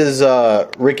this is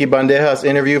Ricky Bandejas'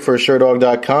 interview for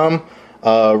SureDog.com.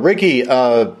 Ricky,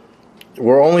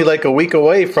 we're only like a week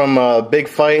away from a big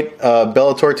fight,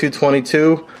 Bellator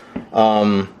 222.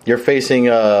 You're facing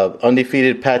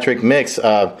undefeated Patrick Mix.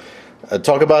 Talk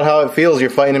about how it feels. You're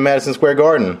fighting in Madison Square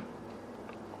Garden.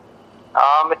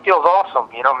 It feels awesome.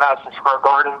 You know, Madison Square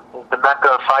Garden is the mecca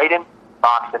of fighting,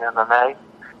 boxing, MMA,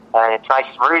 and it's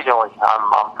nice regionally.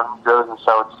 I'm from New Jersey,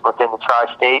 so it's within the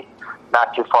tri-state.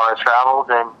 Not too far traveled,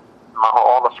 and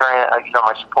all the friends,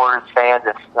 my supporters, fans,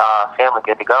 and family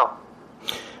good to go.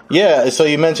 Yeah, so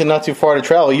you mentioned not too far to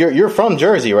travel. You're from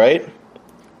Jersey, right?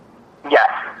 Yes.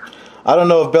 I don't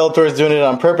know if Bellator is doing it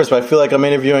on purpose, but I feel like I'm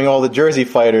interviewing all the Jersey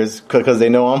fighters because they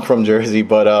know I'm from Jersey.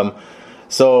 But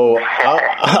so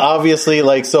obviously,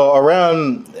 like, so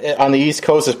around on the East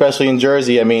Coast, especially in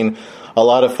Jersey, I mean, a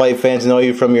lot of fight fans know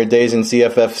you from your days in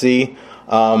CFFC.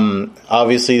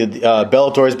 Obviously,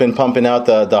 Bellator has been pumping out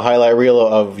the highlight reel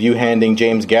of you handing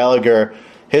James Gallagher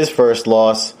his first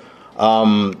loss.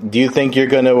 Do you think you're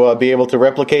going to be able to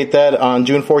replicate that on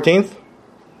June 14th?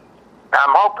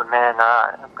 I'm hoping, man.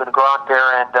 I'm going to go out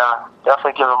there and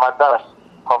definitely give it my best.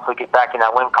 Hopefully get back in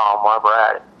that win column while we're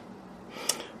at it.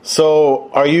 So,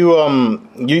 are you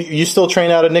you still train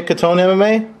out of Nick Catone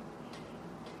MMA?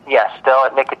 Yes, still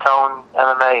at Nick Catone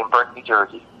MMA in Burton, New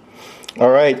Jersey. All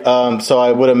right. So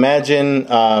I would imagine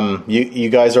you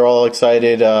guys are all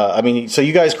excited. I mean, so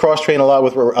you guys cross-train a lot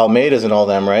with Almeidas and all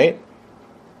them, right?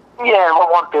 Yeah,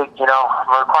 we're one big,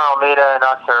 Carl Almeida and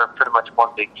us are pretty much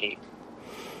one big team.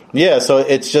 Yeah, so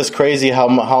it's just crazy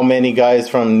how many guys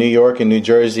from New York and New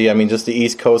Jersey, I mean, just the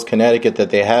East Coast, Connecticut, that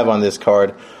they have on this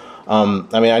card. I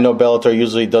mean, I know Bellator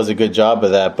usually does a good job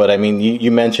of that, but I mean, you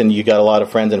mentioned you got a lot of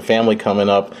friends and family coming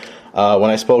up. When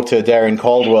I spoke to Darren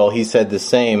Caldwell, he said the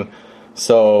same.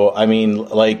 So, I mean,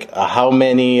 like, how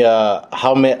big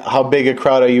a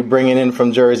crowd are you bringing in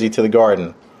from Jersey to the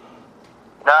Garden?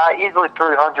 Easily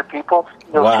 300 people.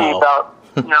 You'll Wow. see about,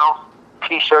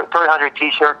 300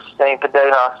 T-shirts saying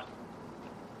Padejas.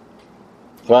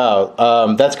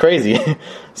 Wow, that's crazy.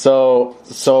 so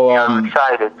I'm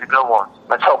excited. It's a good one.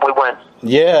 Let's hope we win.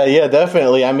 Yeah,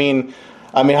 definitely. I mean,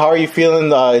 how are you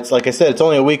feeling? It's like I said, it's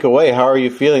only a week away. How are you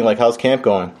feeling? Like, how's camp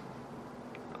going?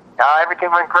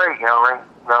 Everything went great. We're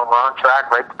on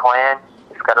track, right to plan.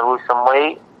 Just got to lose some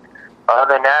weight.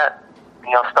 Other than that,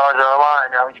 stars are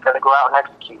aligned. Now we just got to go out and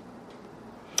execute.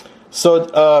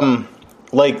 So,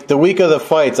 like the week of the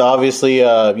fights, obviously,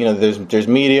 there's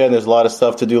media and there's a lot of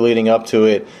stuff to do leading up to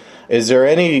it. Is there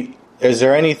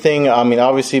anything? I mean,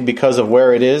 obviously, because of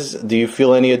where it is, do you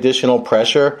feel any additional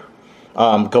pressure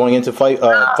going into fight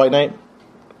night?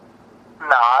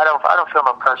 No, I don't feel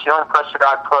no pressure. The only pressure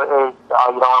I put is,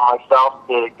 on myself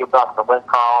to get back to the win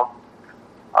column.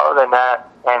 Other than that,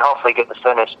 and hopefully get the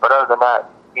finish. But other than that,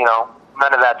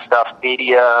 none of that stuff.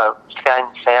 Media,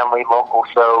 friends, family, local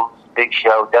shows, big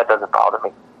show. That doesn't bother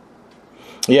me.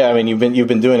 Yeah, I mean, you've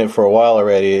been doing it for a while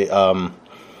already.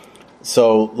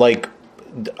 So, like,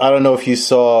 I don't know if you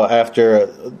saw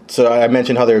after. So I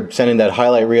mentioned how they're sending that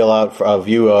highlight reel out of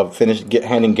you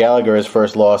handing Gallagher his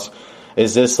first loss.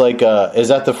 Is this like is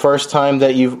that the first time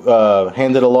that you've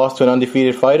handed a loss to an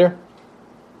undefeated fighter?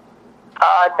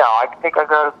 No, I think I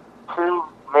got 2,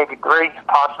 maybe 3,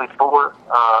 possibly 4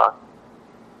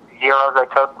 zeros. I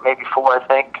took maybe 4, I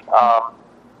think.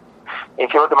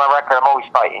 If you look at my record, I'm always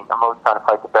fighting. I'm always trying to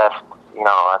fight the best. I'm 4-0.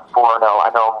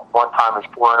 I know one time it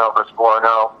was 4-0 versus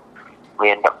 4-0.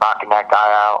 We ended up knocking that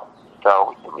guy out.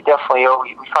 So we definitely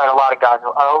we fight a lot of guys.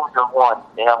 I always have one.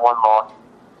 They have one loss.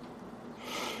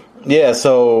 Yeah,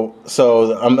 so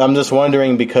I'm just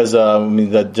wondering because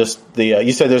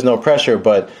you said there's no pressure,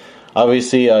 but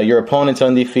obviously your opponent's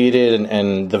undefeated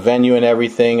and the venue and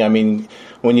everything. I mean,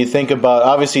 when you think about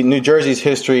obviously New Jersey's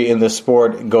history in the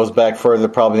sport goes back further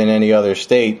probably than any other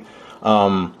state,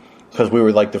 because we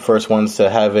were like the first ones to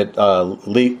have it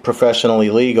professionally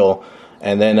legal.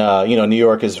 And then, New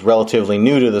York is relatively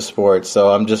new to the sport, so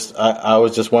I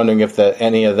was just wondering if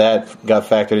any of that got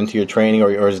factored into your training,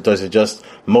 or does it just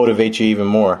motivate you even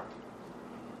more?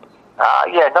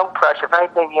 Yeah, no pressure. If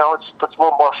anything, it's puts a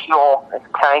little more fuel in the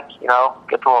tank,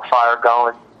 get the little fire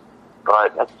going,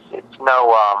 but it's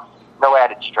no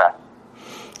added stress.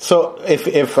 So if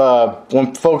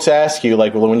when folks ask you,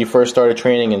 like when you first started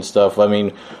training and stuff, I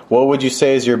mean, what would you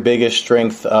say is your biggest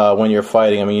strength when you're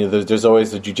fighting? I mean, there's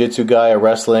always the jiu-jitsu guy,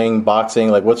 wrestling,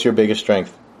 boxing. Like, what's your biggest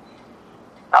strength?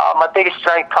 My biggest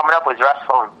strength coming up was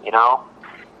wrestling,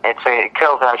 It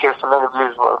kills me. I hear some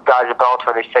interviews with guys at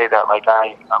Bellator, they say that, like,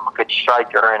 I'm a good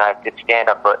striker and I did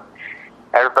stand-up, but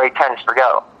everybody tends to forget.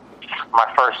 My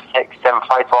first 6, 7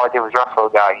 fights, all I did was wrestle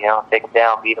a guy, take him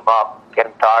down, beat him up, get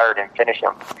him tired, and finish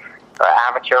him.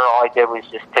 Amateur, all I did was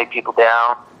just take people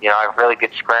down. I have really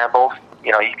good scrambles.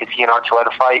 You could see an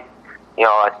Archuleta fight,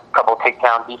 a couple of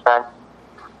takedown defense.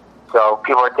 So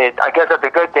people I guess that's a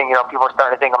good thing, people are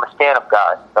starting to think I'm a stand-up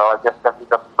guy. So I guess that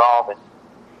becomes involved.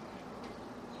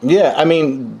 Yeah, I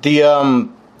mean,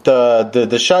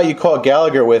 the shot you caught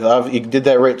Gallagher with, you did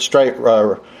that right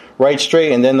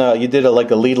straight, and then you did a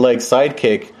lead leg side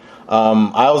kick.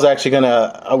 I was actually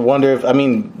I wonder if,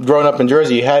 growing up in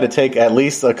Jersey, you had to take at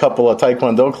least a couple of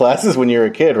Taekwondo classes when you were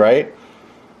a kid, right?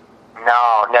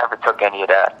 No, No, never took any of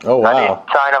that. Oh, wow. I didn't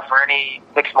sign up for any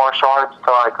mixed martial arts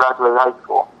until I graduated high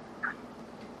school.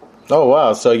 Oh,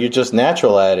 wow. So you're just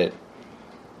natural at it.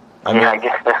 I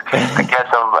guess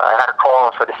I had a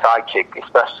calling for the sidekick,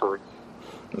 especially.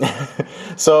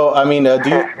 So, I mean,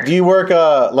 do you work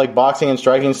like boxing and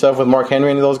striking stuff with Mark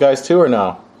Henry and those guys too, or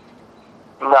no?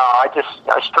 No, I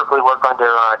strictly work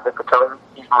under Nick Catone.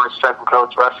 He's my strength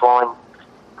coach, wrestling.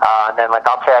 And then, like,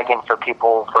 I'll tag in for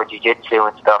people for jiu-jitsu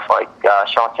and stuff. Like,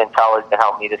 Sean Santella has been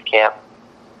helping me this camp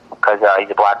because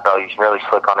he's a black belt. He's really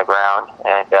slick on the ground.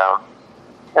 And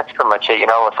that's pretty much it. You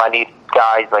know, if I need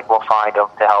guys, like, we'll find them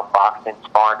to help box and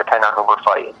spar, depending on who we're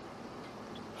fighting.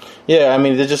 Yeah, I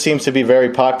mean, it just seems to be very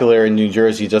popular in New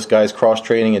Jersey, just guys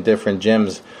cross-training at different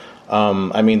gyms.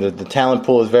 I mean, the talent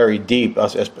pool is very deep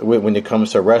when it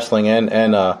comes to wrestling and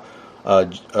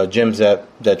gyms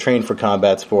that train for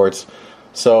combat sports.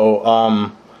 So,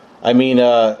 I mean,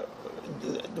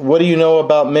 what do you know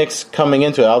about Mix coming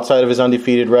into it outside of his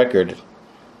undefeated record?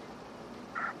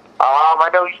 I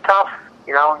know he's tough.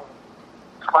 You know,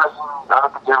 I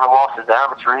don't think he ever lost his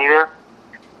amateur either.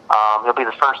 He'll be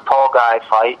the first tall guy I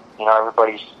fight. You know,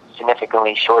 everybody's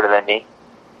significantly shorter than me.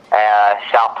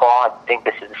 Southpaw, I think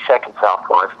this is the second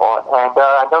Southpaw I fought. And I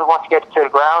know he wants to get to the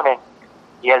ground, and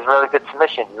he has really good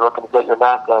submission. He's looking to get your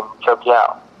neck and choke you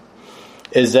out.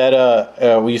 Is that,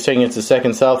 were you saying it's the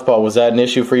second Southpaw? Was that an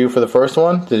issue for you for the first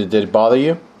one? Did it bother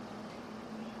you?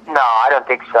 No, I don't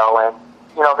think so. And,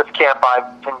 you know, this camp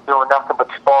I've been doing nothing but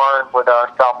sparring with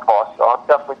Southpaw, so I'll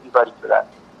definitely be ready for that.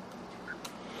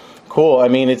 Cool. I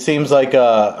mean, it seems like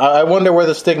I wonder where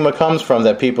the stigma comes from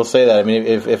that people say that. I mean,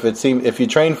 if you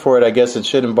train for it, I guess it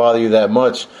shouldn't bother you that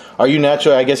much. Are you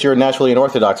naturally? I guess you're naturally an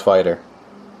orthodox fighter.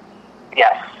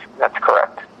 Yes, that's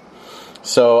correct.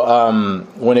 So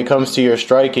when it comes to your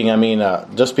striking, I mean,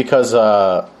 just because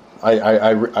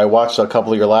I watched a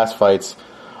couple of your last fights,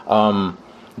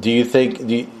 do you think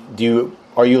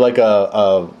are you like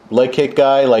a leg kick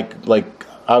guy? Like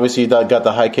obviously you got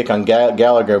the high kick on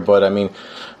Gallagher, but I mean.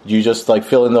 Do you just like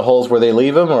fill in the holes where they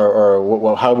leave him,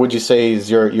 or how would you say is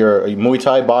your Muay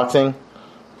Thai boxing?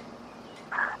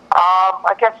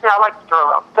 I guess I like to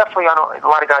throw. Definitely, a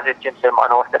lot of guys at gym say I'm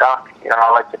unorthodox. You know, I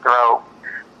like to throw,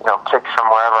 kicks from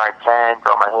wherever I can,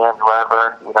 throw my hands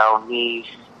wherever, knees,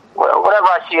 whatever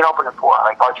I see an opening for.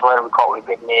 Like Archuleta, we call it a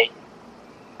big knee.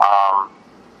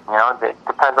 It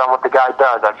depends on what the guy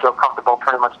does. I feel comfortable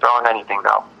pretty much throwing anything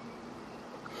though.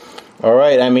 All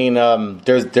right. I mean,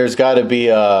 there's got to be.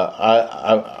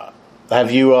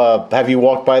 Have you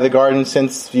walked by the Garden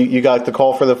since you got the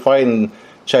call for the fight and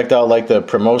checked out like the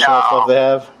promotional stuff they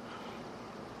have?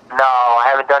 No, I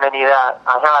haven't done any of that.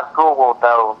 I have Googled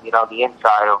though, the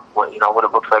inside of what what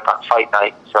it looks like on fight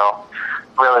night. So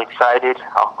really excited.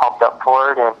 I'm pumped up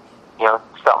for it, and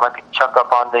something I could chuck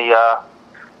up on the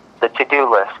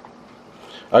to-do list.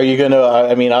 Are you going to,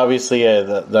 I mean, obviously,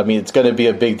 it's going to be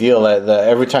a big deal.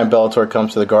 Every time Bellator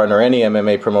comes to the Garden, or any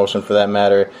MMA promotion for that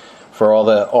matter, for all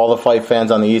the fight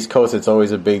fans on the East Coast, it's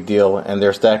always a big deal, and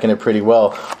they're stacking it pretty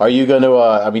well. Are you going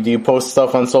to, do you post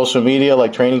stuff on social media,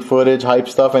 like training footage, hype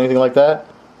stuff, anything like that?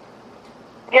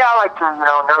 Yeah, I like to,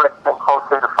 now that it's been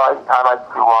closer to the fight, I like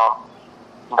to,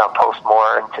 post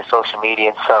more into social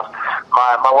media and stuff.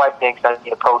 My wife thinks I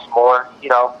need to post more,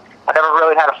 I never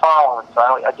really had a following, so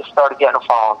I just started getting a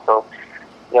following. So,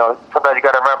 sometimes you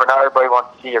got to remember, not everybody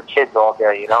wants to see your kids all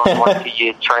day, They want to see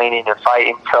you training and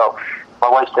fighting. So, my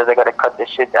wife says I got to cut this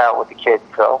shit out with the kids.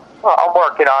 So, I'm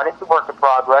working on it. It's a work in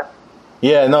progress.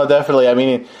 Yeah, no, definitely. I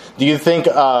mean, do you think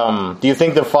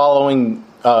the following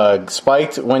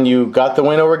spiked when you got the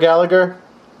win over Gallagher?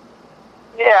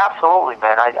 Yeah, absolutely,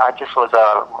 man. I just was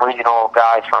a regional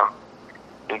guy from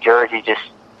New Jersey, just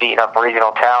beating up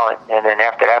regional talent, and then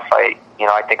after that fight,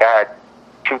 I think I had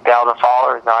 2,000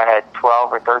 followers. Now I had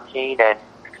 12 or 13, and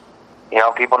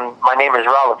people, my name is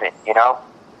relevant,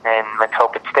 and let's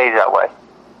hope it stays that way.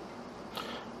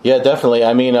 Yeah, definitely.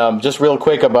 I mean, just real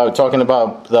quick about talking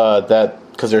about that,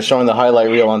 because they're showing the highlight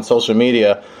reel on social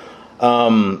media.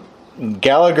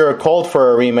 Gallagher called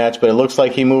for a rematch, but it looks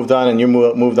like he moved on, and you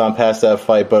moved on past that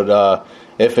fight. But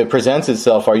if it presents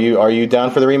itself, are you down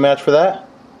for the rematch for that?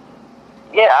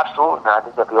 Yeah, absolutely, man. I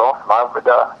think that'd be awesome. I would,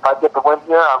 if I get the win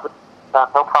here, I would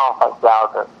have no problem fighting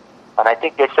Gallagher. And I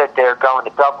think they said they're going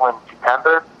to Dublin in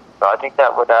September, so I think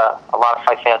that would a lot of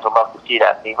fight fans would love to see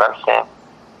that, me versus him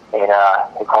in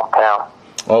his hometown.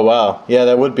 Oh wow, yeah,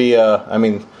 that would be.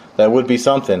 That would be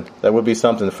something. That would be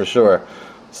something for sure.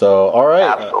 So, all right,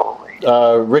 absolutely.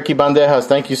 Ricky Bandejas,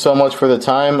 thank you so much for the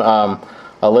time.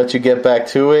 I'll let you get back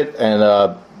to it. And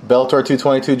Bellator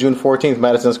 222, June 14th,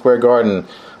 Madison Square Garden.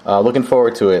 Looking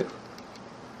forward to it.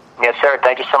 Yes, sir.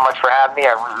 Thank you so much for having me.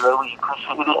 I really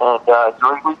appreciate it, and enjoy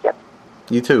your weekend.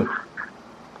 You too.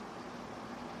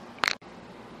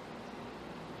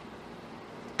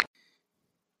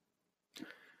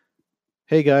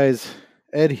 Hey guys,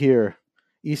 Ed here,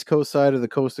 East Coast side of the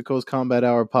Coast to Coast Combat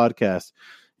Hour podcast.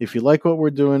 If you like what we're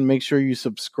doing, make sure you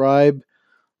subscribe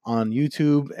on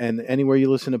YouTube and anywhere you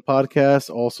listen to podcasts.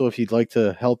 Also, if you'd like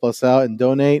to help us out and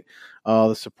donate,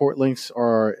 the support links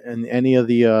are in any of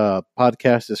the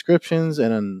podcast descriptions,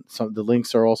 and the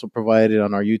links are also provided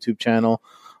on our YouTube channel,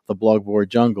 The Blogboard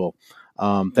Jungle.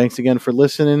 Thanks again for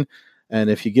listening, and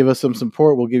if you give us some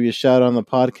support, we'll give you a shout out on the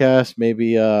podcast,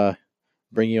 maybe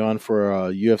bring you on for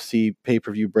a UFC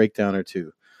pay-per-view breakdown or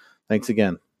two. Thanks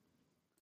again.